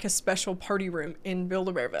get, like, a special party room in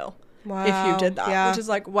Build-A-Bearville. Wow. If you did that, Yeah. which is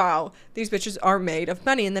like, wow, these bitches are made of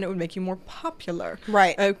money, and then it would make you more popular.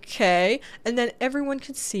 Right. Okay. And then everyone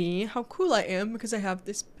could see how cool I am because I have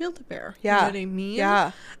this Build-A-Bear. Yeah. You know what I mean?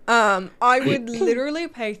 Yeah. I would literally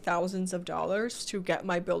pay thousands of dollars to get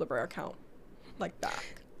my Build-A-Bear account like that.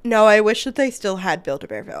 No, I wish that they still had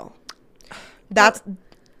Build-A-Bearville.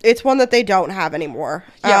 It's one that they don't have anymore.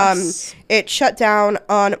 Yes. It shut down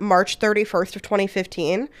on March 31st of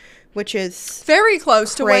 2015, which is Very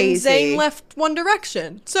close to when crazy. Zayn left One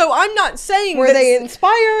Direction. So I'm not saying were that they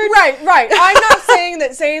inspired? Right. I'm not saying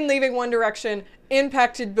that Zayn leaving One Direction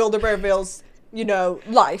impacted Build-A-Bearville's,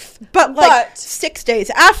 life. But like 6 days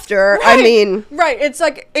after, Right, I mean, right.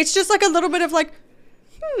 It's just like a little bit of like,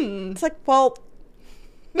 it's like, well,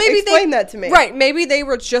 maybe explain that to me. Right. Maybe they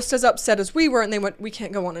were just as upset as we were, and they went, we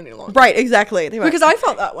can't go on any longer. Right, exactly. They went, Because I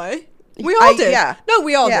felt that way. We all did. Yeah. No,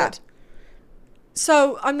 we all Yeah. did.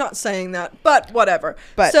 So I'm not saying that, but whatever.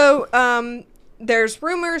 But- so there's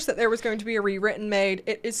rumors that there was going to be a rewritten made.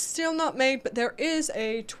 It is still not made, but there is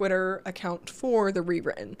a Twitter account for the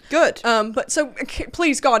rewritten. Good. But so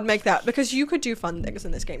please God make that, because you could do fun things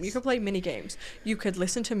in this game. You could play mini games. You could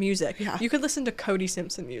listen to music. Yeah. You could listen to Cody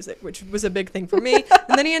Simpson music, which was a big thing for me.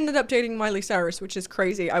 And then he ended up dating Miley Cyrus, which is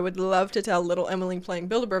crazy. I would love to tell little Emily playing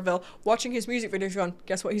Build-A-Bearville, watching his music videos, going,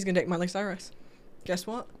 guess what? He's gonna date Miley Cyrus. Guess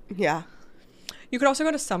what? Yeah. You could also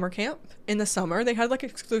go to summer camp in the summer. They had like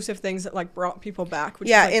exclusive things that like brought people back. Which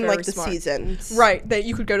Yeah, was, in very like the smart. seasons. Right, that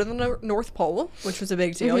you could go to the North Pole, which was a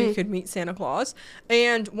big deal. Mm-hmm. You could meet Santa Claus.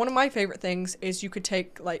 And one of my favorite things is you could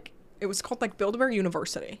take like, it was called like Build-A-Bear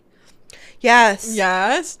University. Yes.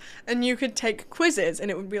 Yes. And you could take quizzes,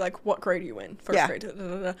 and it would be like, what grade are you in? First Yeah. grade. Da, da,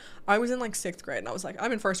 da, da. I was in like 6th grade, and I was like,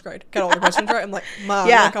 I'm in 1st grade. Get all the questions right. I'm like, Mom,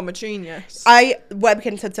 Yeah. like I'm a genius.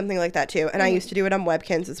 Webkins said something like that too, and I Mm-hmm. used to do it on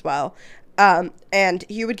Webkins as well. And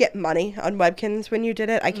you would get money on Webkins when you did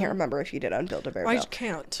it. I can't remember if you did on Build-A-Bearville. I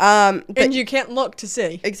can't. But And you can't look to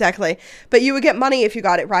see. exactly. But you would get money if you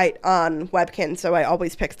got it right on Webkins, so I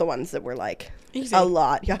always picked the ones that were like Easy. a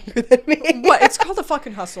lot younger than me. What? It's called the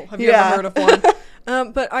fucking hustle. Have you Yeah. ever heard of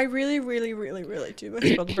one? But I really, really, really, really do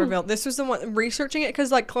miss Build-A-Bearville. This was the one researching it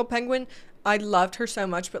because like Club Penguin, I loved her so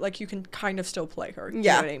much, but like you can kind of still play her. You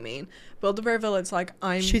Yeah. know what I mean? Build-A-Bearville, it's like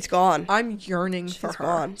She's gone. I'm yearning for her.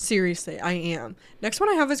 gone. Seriously, I am. Next one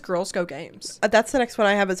I have is Girls Go Games. That's the next one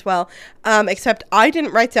I have as well. Except I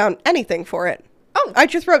didn't write down anything for it. Oh. I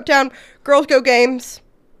just wrote down Girls Go Games.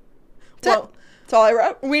 Well, That's all I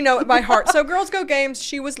wrote. we know it by heart. So Girls Go Games,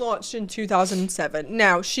 she was launched in 2007.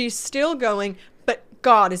 Now, she's still going, but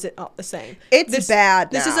God, is it not the same? It's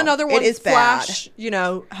bad This is now. another It one is Flash,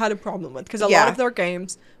 had a problem with. Because a lot Yeah. of their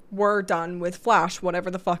games were done with Flash,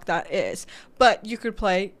 whatever the fuck that is. But you could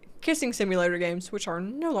play kissing simulator games, which are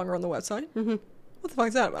no longer on the website. Mm-hmm. What the fuck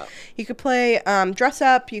is that about? You could play Dress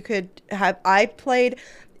Up. You could have... I played...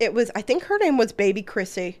 It was... I think her name was Baby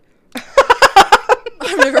Chrissy.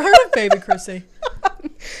 I've never heard of Baby Chrissy.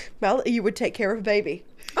 Well, you would take care of a baby.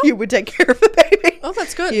 You would take care of a baby. Oh,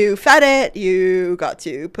 that's good. You fed it. You got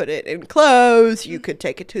to put it in clothes. You could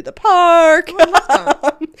take it to the park. Oh, I love that.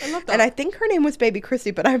 I love that. And I think her name was Baby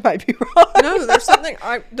Chrissy, but I might be wrong. No, there's something.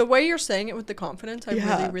 The way you're saying it with the confidence, I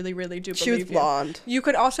Yeah. really, really, really do believe She was you. blonde. You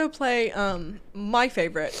could also play. My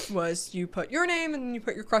favorite was you put your name and you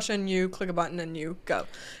put your crush in. You click a button and you go.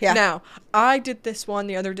 Yeah. Now I did this one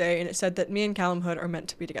the other day, and it said that me and Callum Hood are meant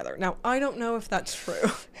to be together. Now I don't know if that's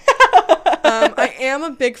true. I am a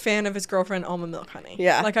big fan of his girlfriend Almond Milk Honey.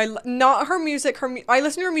 Yeah. Like not her music. I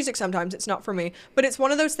listen to her music sometimes. It's not for me, but it's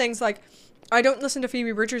one of those things like. I don't listen to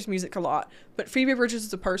Phoebe Bridgers' music a lot, but Phoebe Bridgers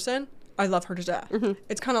is a person. I love her to death. Mm-hmm.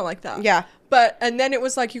 It's kind of like that. Yeah. And then it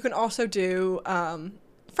was like, you can also do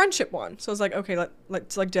friendship one. So I was like, okay,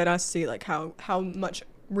 let's like dead ass see like how much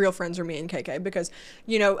real friends are me and KK, because,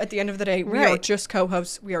 at the end of the day, we are Right. just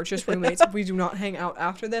co-hosts. We are just roommates. We do not hang out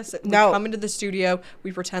after this. We No. come into the studio.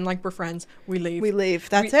 We pretend like we're friends. We leave. We leave.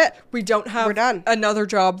 That's it. We don't have We're done. another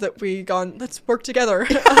job that we gone, let's work together.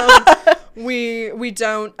 We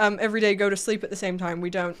don't every day go to sleep at the same time. We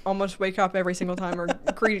don't almost wake up every single time or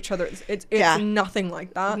greet each other. It's Yeah. nothing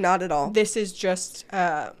like that. Not at all. This is just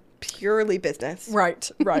Purely business. right.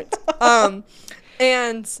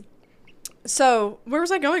 And so where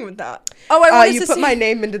was I going with that? Oh, I wanted You to put see. my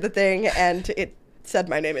name into the thing, and it said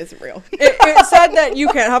my name isn't real. It said that you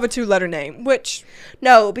can't have a 2-letter name, which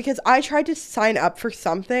No, because I tried to sign up for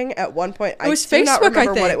something at one point. It was I do not Facebook, I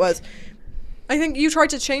remember what think. it was. I think you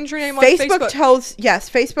tried to change your name on Facebook.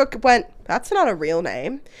 Facebook went, that's not a real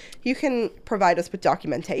name. You can provide us with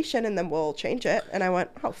documentation and then we'll change it. And I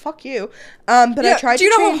went, oh, fuck you. But I tried to do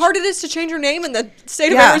you know how hard it is to change your name in the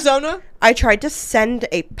state of Arizona? I tried to send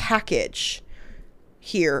a package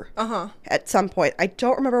here at some point. I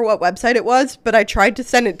don't remember what website it was, but I tried to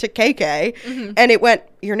send it to KK and it went,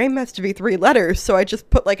 your name has to be 3 letters. So I just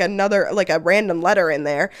put like a random letter in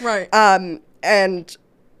there. Right. And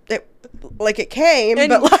it came, and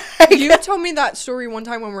but like you told me that story one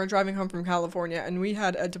time when we were driving home from California and we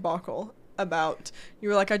had a debacle about, you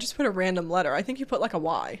were like, I just put a random letter. I think you put like a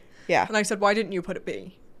Y. Yeah. And I said, why didn't you put a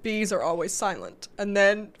B? B's are always silent. And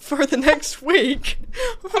then for the next week,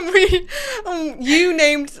 you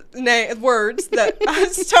named words that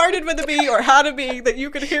started with a B or had a B that you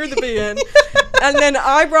could hear the B in. And then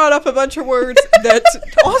I brought up a bunch of words that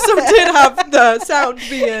also did have the sound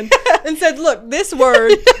B in and said, look, this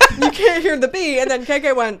word, you can't hear the B. And then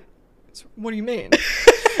KK went, what do you mean?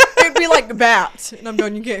 It'd be like bat. And I'm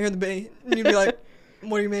going, you can't hear the B. And you'd be like,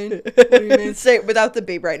 what do you mean? What do you mean? Say it without the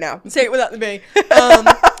B right now. Say it without the B.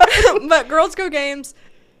 But Girls Go Games,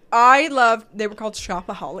 I loved, they were called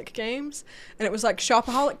Shopaholic games. And it was like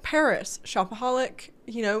Shopaholic Paris, Shopaholic,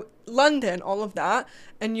 London, all of that.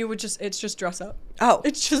 And you would it's just dress up. Oh.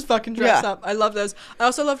 It's just fucking dress up. I love those. I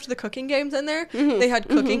also loved the cooking games in there. They had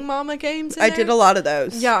Cooking Mama games in there. I did a lot of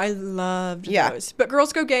those. Yeah, I loved those. But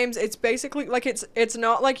Girls Go Games, it's basically like it's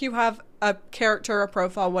not like you have a character, a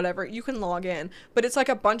profile, whatever. You can log in, but it's like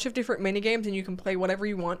a bunch of different mini games, and you can play whatever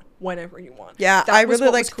you want, whenever you want. Yeah, I really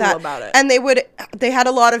liked that. About it. And they had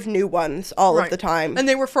a lot of new ones all of the time, and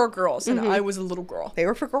they were for girls, and I was a little girl. They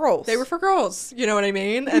were for girls. They were for girls. You know what I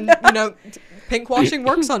mean? And pink washing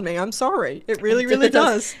works on me. I'm sorry, it really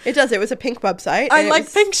does. It does. It was a pink website. I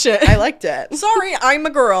like pink shit. I liked it. Sorry, I'm a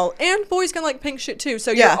girl, and boys can like pink shit too.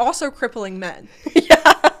 So you're also crippling men.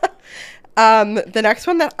 Yeah. The next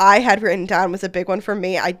one that I had written down was a big one for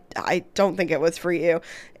me. I don't think it was for you.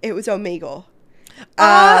 It was Omegle.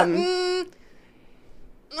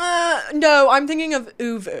 No, I'm thinking of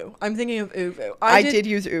Uvu. I did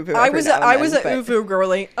use Uvu. I was a Uvu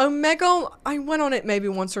girly. Omegle, I went on it maybe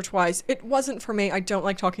once or twice. It wasn't for me. I don't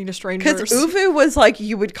like talking to strangers. Because Uvu was like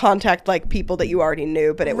you would contact like people that you already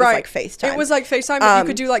knew, but it was like FaceTime. It was like FaceTime, but you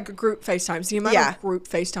could do like group FaceTimes. The amount of group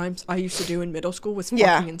FaceTimes I used to do in middle school was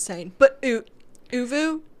fucking insane. But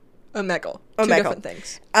Uvu, Omegle, two different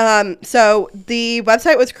things. So the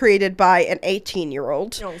website was created by an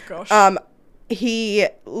 18-year-old. Oh gosh. He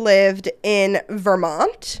lived in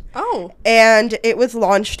Vermont. Oh. And it was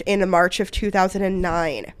launched in March of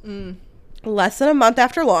 2009. Less than a month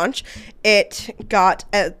after launch, it got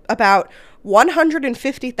about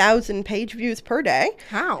 150,000 page views per day.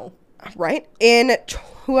 How? Right. In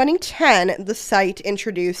 2010, the site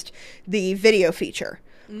introduced the video feature.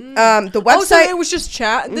 The website. Oh, so it was just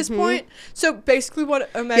chat at this point. So basically,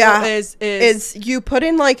 what Omegle is you put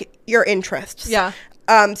in like your interests. Yeah.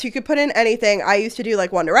 So you could put in anything. I used to do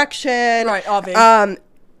like One Direction, right? Obvious.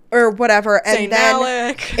 Or whatever, and Zayn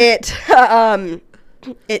then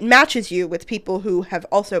it matches you with people who have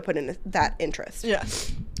also put in that interest. Yeah.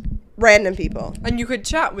 Random people, and you could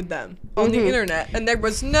chat with them on the internet, and there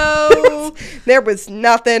was no, there was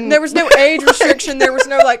nothing. There was no age restriction. There was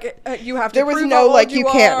no like you have to. There was no like you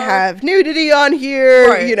can't have nudity on here.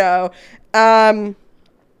 Right.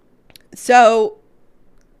 So.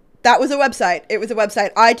 That was a website. It was a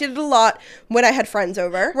website. I did it a lot when I had friends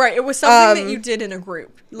over. Right. It was something that you did in a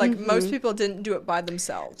group. Like, most people didn't do it by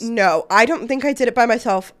themselves. No, I don't think I did it by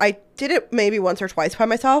myself. I did it maybe once or twice by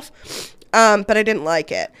myself, but I didn't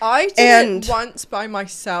like it. I did it once by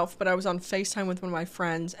myself, but I was on FaceTime with one of my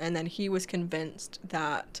friends, and then he was convinced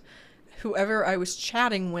that whoever I was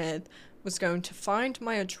chatting with was going to find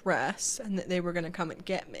my address and that they were going to come and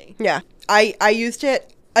get me. Yeah. I used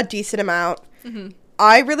it a decent amount.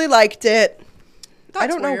 I really liked it. I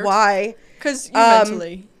don't know why. Because you're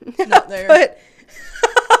mentally not there. But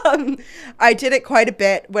I did it quite a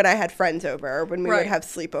bit when I had friends over, when we would have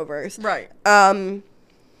sleepovers. Right.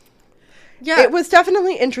 Yeah. It was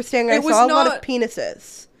definitely interesting. I saw a lot of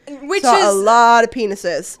penises. Which a lot of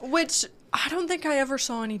penises. Which I don't think I ever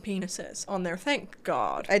saw any penises on there. Thank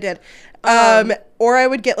God. I did. Or I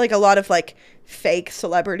would get like a lot of like fake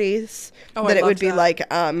celebrities that it would be like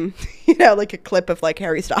like a clip of like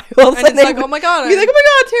Harry Styles, and it's like, oh my God, be like, oh my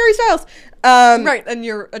God, Harry Styles. Right, and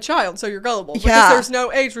you're a child, so you're gullible because there's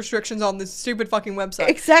no age restrictions on this stupid fucking website.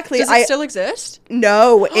 Exactly. Does it still exist?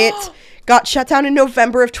 No, it got shut down in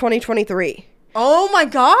November of 2023. Oh my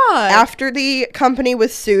God. After the company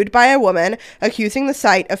was sued by a woman accusing the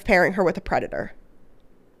site of pairing her with a predator.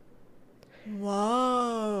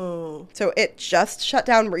 Whoa. So it just shut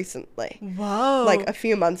down recently. Whoa. Like a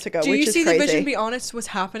few months ago, Do which you is see crazy. the Vision Be Honest was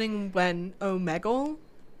happening when Omegle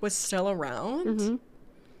was still around? Mm-hmm.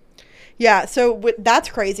 Yeah, so that's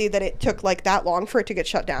crazy that it took like that long for it to get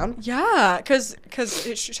shut down. Yeah, because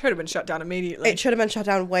it should have been shut down immediately. It should have been shut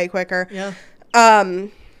down way quicker. Yeah.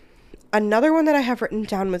 Another one that I have written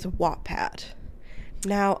down was Wattpad.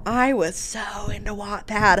 Now, I was so into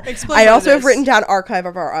Wattpad. Explain I what also it have is. written down Archive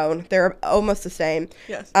of Our Own. They're almost the same.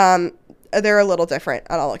 Yes. They're a little different,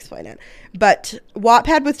 and I'll explain it. But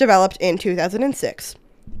Wattpad was developed in 2006.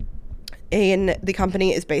 And the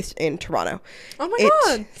company is based in Toronto. Oh my God.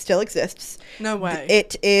 God. It still exists. No way.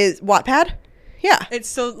 It is Wattpad? Yeah. It's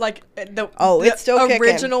still like It's still kicking.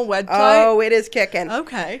 original website. Oh, it is kicking.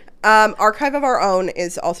 Okay. Archive of Our Own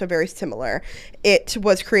is also very similar. It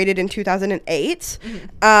was created in 2008.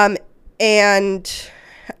 And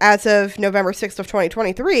as of November 6th of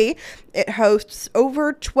 2023, it hosts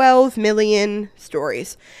over 12 million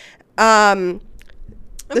stories. And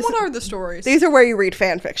what are the stories? These are where you read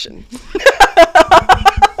fan fiction.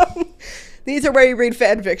 These are where you read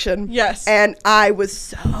fan fiction. Yes. And I was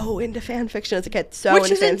so into fan fiction as a kid. Which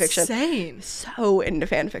into is fan fiction. insane. So into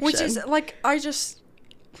fan fiction. Which is like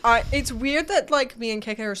it's weird that like me and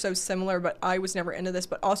KK are so similar, but I was never into this.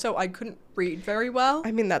 But also I couldn't read very well.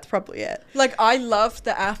 I mean, that's probably it. Like I loved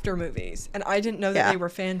the after movies, and I didn't know that they were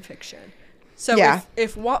fan fiction. So Yeah.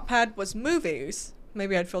 if Wattpad was movies,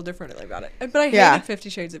 maybe I'd feel differently about it. But I hated Yeah. 50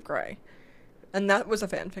 Shades of Grey, and that was a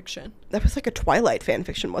fan fiction. That was like a Twilight fan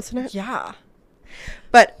fiction, wasn't it? Yeah.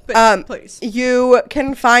 But please. You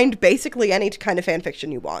can find basically any kind of fan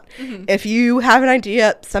fiction you want. Mm-hmm. If you have an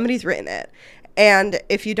idea, somebody's written it. And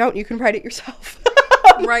if you don't, you can write it yourself.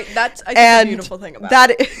 Right. That's I think the beautiful thing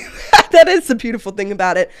about it. That is the beautiful thing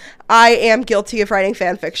about it. I am guilty of writing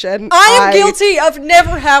fan fiction. I am guilty of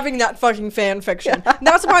never having that fucking fan fiction.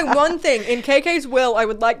 That's my one thing. In KK's will, I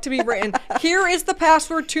would like to be written, here is the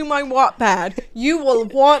password to my Wattpad. You will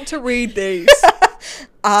want to read these.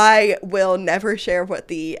 I will never share what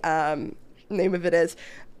the name of it is.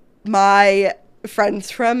 My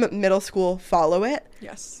friends from middle school follow it.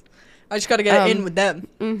 Yes. I just got to get it in with them.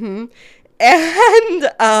 Mm-hmm.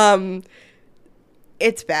 And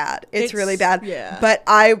it's bad. It's really bad. Yeah. But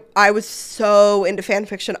I was so into fan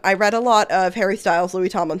fiction. I read a lot of Harry Styles, Louis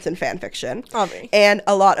Tomlinson fan fiction. Obvi. And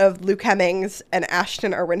a lot of Luke Hemmings and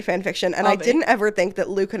Ashton Irwin fan fiction. And I Obvi. didn't ever think that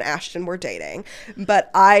Luke and Ashton were dating. But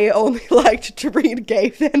I only liked to read gay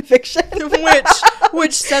fan fiction.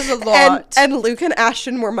 which says a lot. And Luke and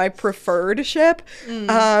Ashton were my preferred ship.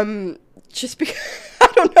 Just because I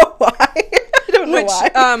don't know why. I don't know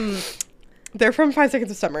why. They're from 5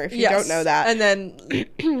 Seconds of Summer, if you don't know that. And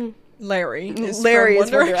then Larry is Larry from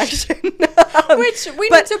is One One Direction. Direction. Which we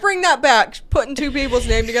need to bring that back, putting two people's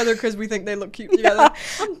name together because we think they look cute together.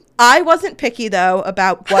 I wasn't picky, though,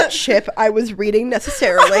 about what ship I was reading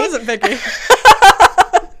necessarily. I wasn't picky.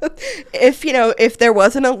 If there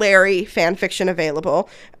wasn't a Larry fan fiction available,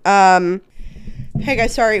 hey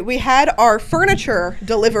guys, sorry, we had our furniture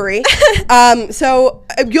delivery. So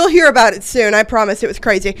you'll hear about it soon. I promise. It was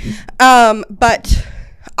crazy. But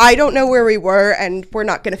I don't know where we were, and we're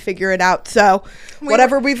not going to figure it out. So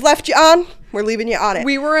whatever we've left you on, we're leaving you on it.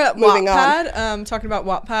 We were at Moving Wattpad, talking about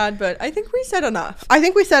Wattpad, but I think we said enough. I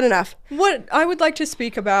think we said enough. What I would like to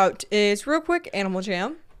speak about is, real quick, Animal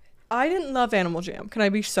Jam. I didn't love Animal Jam. Can I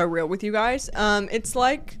be so real with you guys? It's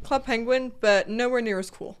like Club Penguin, but nowhere near as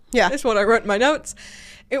cool. Yeah. That's what I wrote in my notes.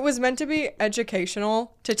 It was meant to be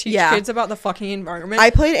educational to teach kids about the fucking environment. I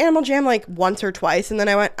played Animal Jam like once or twice, and then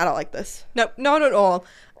I went, I don't like this. Nope, not at all.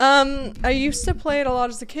 I used to play it a lot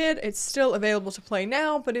as a kid. It's still available to play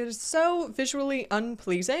now, but it is so visually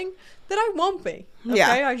unpleasing that I won't be. Okay,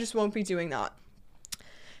 Yeah. I just won't be doing that.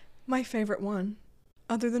 My favorite one,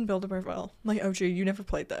 other than build-a-bearville, my OG, you never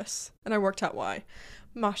played this, and I worked out why.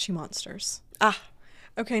 Moshi Monsters. Ah,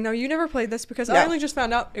 Okay, no, you never played this because No. I only just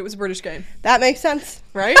found out it was a British game, that makes sense.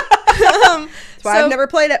 right? That's why I've never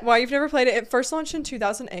played it. Why you've never played it? It first launched in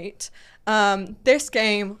 2008. This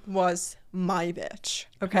game was my bitch.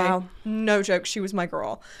 Okay, Wow. no joke. She was my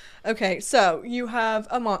girl. Okay, so you have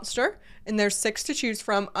a monster, and there's 6 to choose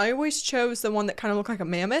from. I always chose the one that kind of looked like a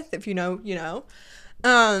mammoth. If you know, you know.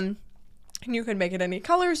 And you could make it any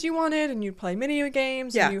colors you wanted, and you play video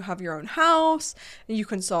games, Yeah. and you have your own house, and you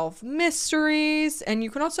can solve mysteries, and you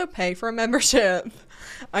can also pay for a membership.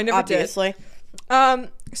 I never Obviously. did.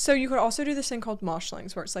 So you could also do this thing called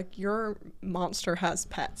moshlings, where it's like your monster has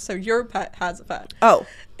pets, so your pet has a pet. Oh.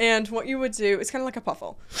 And what you would do, it's kind of like a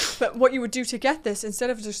puffle, but what you would do to get this, instead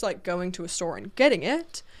of just like going to a store and getting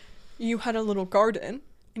it, you had a little garden,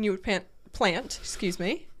 and you would plant,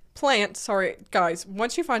 plant. Sorry, guys.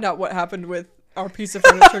 Once you find out what happened with our piece of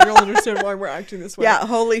furniture, you'll understand why we're acting this way. Yeah,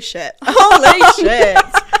 holy shit. Holy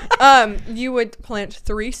shit. You would plant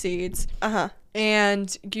 3 seeds.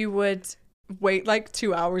 And you would wait like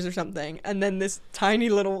 2 hours or something, and then this tiny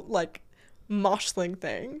little like moshling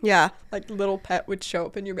thing, like little pet would show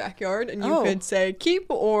up in your backyard, and you could say keep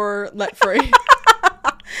or let free.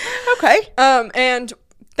 Okay. And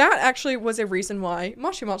that actually was a reason why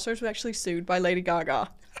Moshi Monsters was actually sued by Lady Gaga.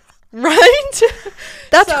 Right?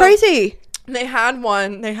 That's crazy. They had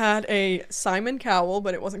a Simon Cowell,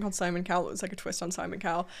 but it wasn't called Simon Cowell. It was like a twist on Simon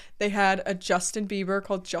Cowell. They had a Justin Bieber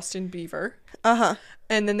called Justin Bieber.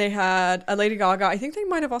 And then they had a Lady Gaga. I think they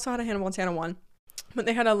might have also had a Hannah Montana one, but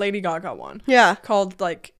they had a Lady Gaga one. Yeah. Called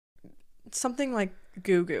like something like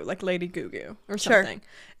Goo Goo, like Lady Goo Goo or something.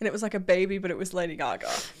 And it was like a baby, but it was Lady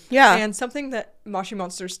Gaga. Yeah. And something that Moshi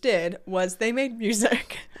Monsters did was they made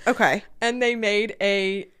music. Okay. And they made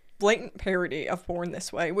a blatant parody of Born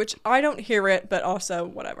This Way, which I don't hear it, but also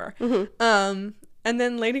whatever. And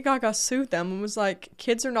then Lady Gaga sued them and was like,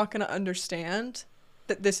 kids are not going to understand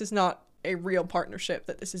that this is not a real partnership,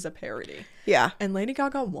 that this is a parody. Yeah. And Lady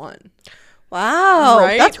Gaga won. Wow.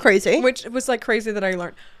 Right? That's crazy. Which was like crazy that I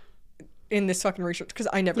learned in this fucking research, because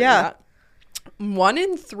I never knew that. 1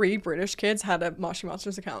 in 3 British kids had a Moshi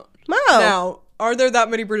Monsters account. Wow. Now, are there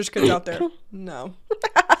that many British kids out there? No.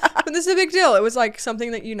 But this is a big deal. It was like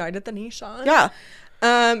something that united the nation. Yeah.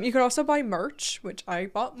 You could also buy merch, which I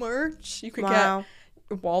bought merch. You could get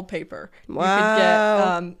wallpaper. Wow. You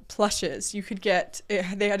could get plushes. You could get,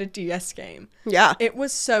 they had a DS game. Yeah. It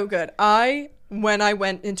was so good. When I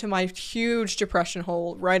went into my huge depression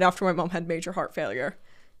hole right after my mom had major heart failure,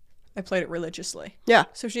 I played it religiously. Yeah.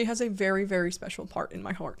 So she has a very, very special part in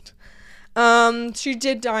my heart. She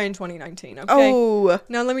did die in 2019, okay? Oh.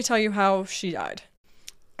 Now let me tell you how she died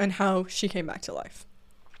and how she came back to life.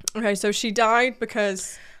 Okay, so she died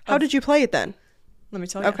because... How did you play it then? Let me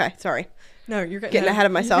tell you. Okay, sorry. No, you're getting ahead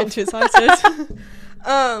of myself. Too excited.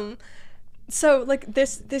 So, like,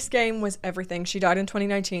 this game was everything. She died in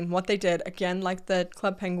 2019. What they did, again, like the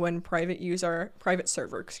Club Penguin private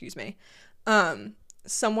server,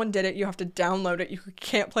 someone did it. You have to download it. You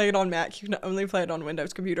can't play it on Mac. You can only play it on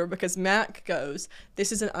Windows computer, because Mac goes,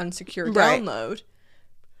 this is an unsecured download.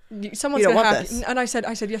 Someone's gonna have this. And I said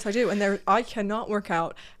yes, I do. And I cannot work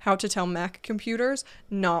out how to tell Mac computers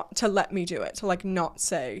not to let me do it, to like not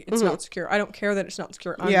say it's not secure. I don't care that it's not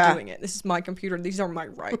secure. I'm doing it. This is my computer. These are my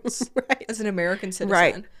rights as an American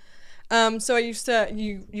citizen. Right. So I used to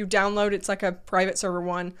you download, it's like a private server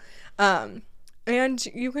one, and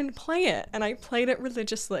you can play it. And I played it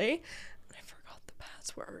religiously. And I forgot the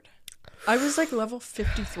password. I was like level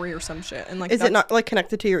 53 or some shit. And like, is it not like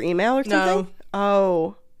connected to your email or something? No.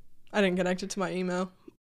 Oh. I didn't connect it to my email.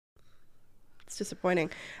 It's disappointing.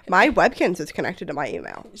 My Webkins is connected to my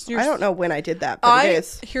email. I don't know when I did that, but it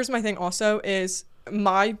is. Here's my thing also is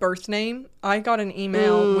my birth name. I got an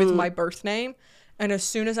email with my birth name, and as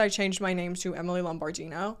soon as I changed my name to Emily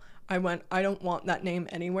Lombardino, I went, I don't want that name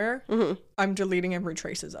anywhere. I'm deleting every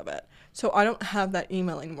traces of it. So I don't have that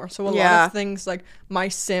email anymore. So a lot of things, like my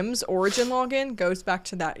Sims Origin login goes back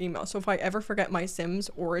to that email. So if I ever forget my Sims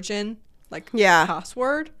Origin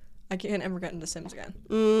password, I can't ever get into Sims again.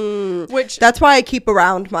 Which that's why I keep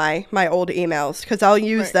around my old emails, because I'll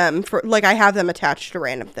use them for, like, I have them attached to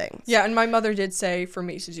random things. Yeah, and my mother did say for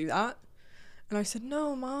me to do that. And I said,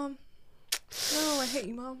 no, Mom. No, I hate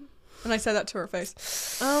you, Mom. And I said that to her face.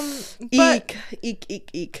 Eek.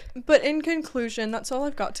 But in conclusion, that's all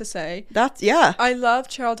I've got to say. I love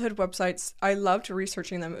childhood websites. I loved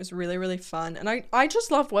researching them. It was really, really fun. And I just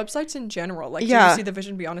love websites in general. Like, do you see the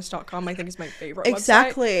visionbehonest.com? I think is my favorite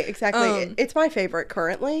website. Exactly. It's my favorite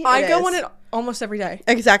currently. I go on it almost every day.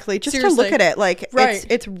 Exactly. Just to look at it. Like,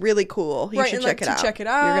 it's really cool. You should check it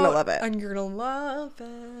out. You're going to love it. And you're going to love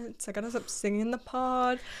it. So I got to stop singing the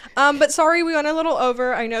pod. But sorry, we went a little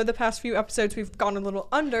over. I know the past few episodes we've gone a little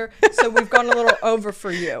under, so we've gone a little over for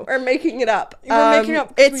you. We're making it up. We're making it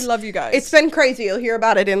up. We love you guys. It's been crazy. You'll hear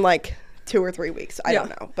about it in like 2 or 3 weeks. I don't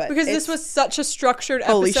know, but because this was such a structured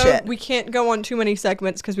episode, we can't go on too many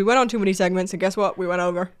segments, because we went on too many segments, and guess what? We went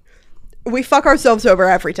over. We fuck ourselves over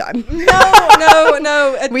every time.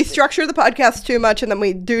 No. We structure the podcast too much, and then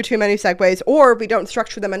we do too many segues, or we don't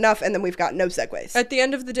structure them enough, and then we've got no segues. At the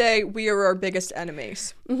end of the day, we are our biggest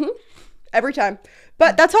enemies. Every time.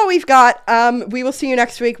 But that's all we've got. We will see you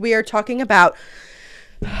next week. We are talking about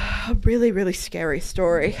a really, really scary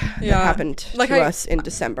story that happened to us in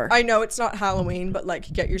December. I know it's not Halloween, but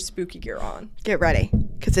like, get your spooky gear on. Get ready,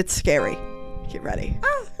 because it's scary. Get ready.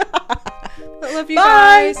 I love you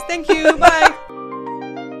guys. Thank you. Bye.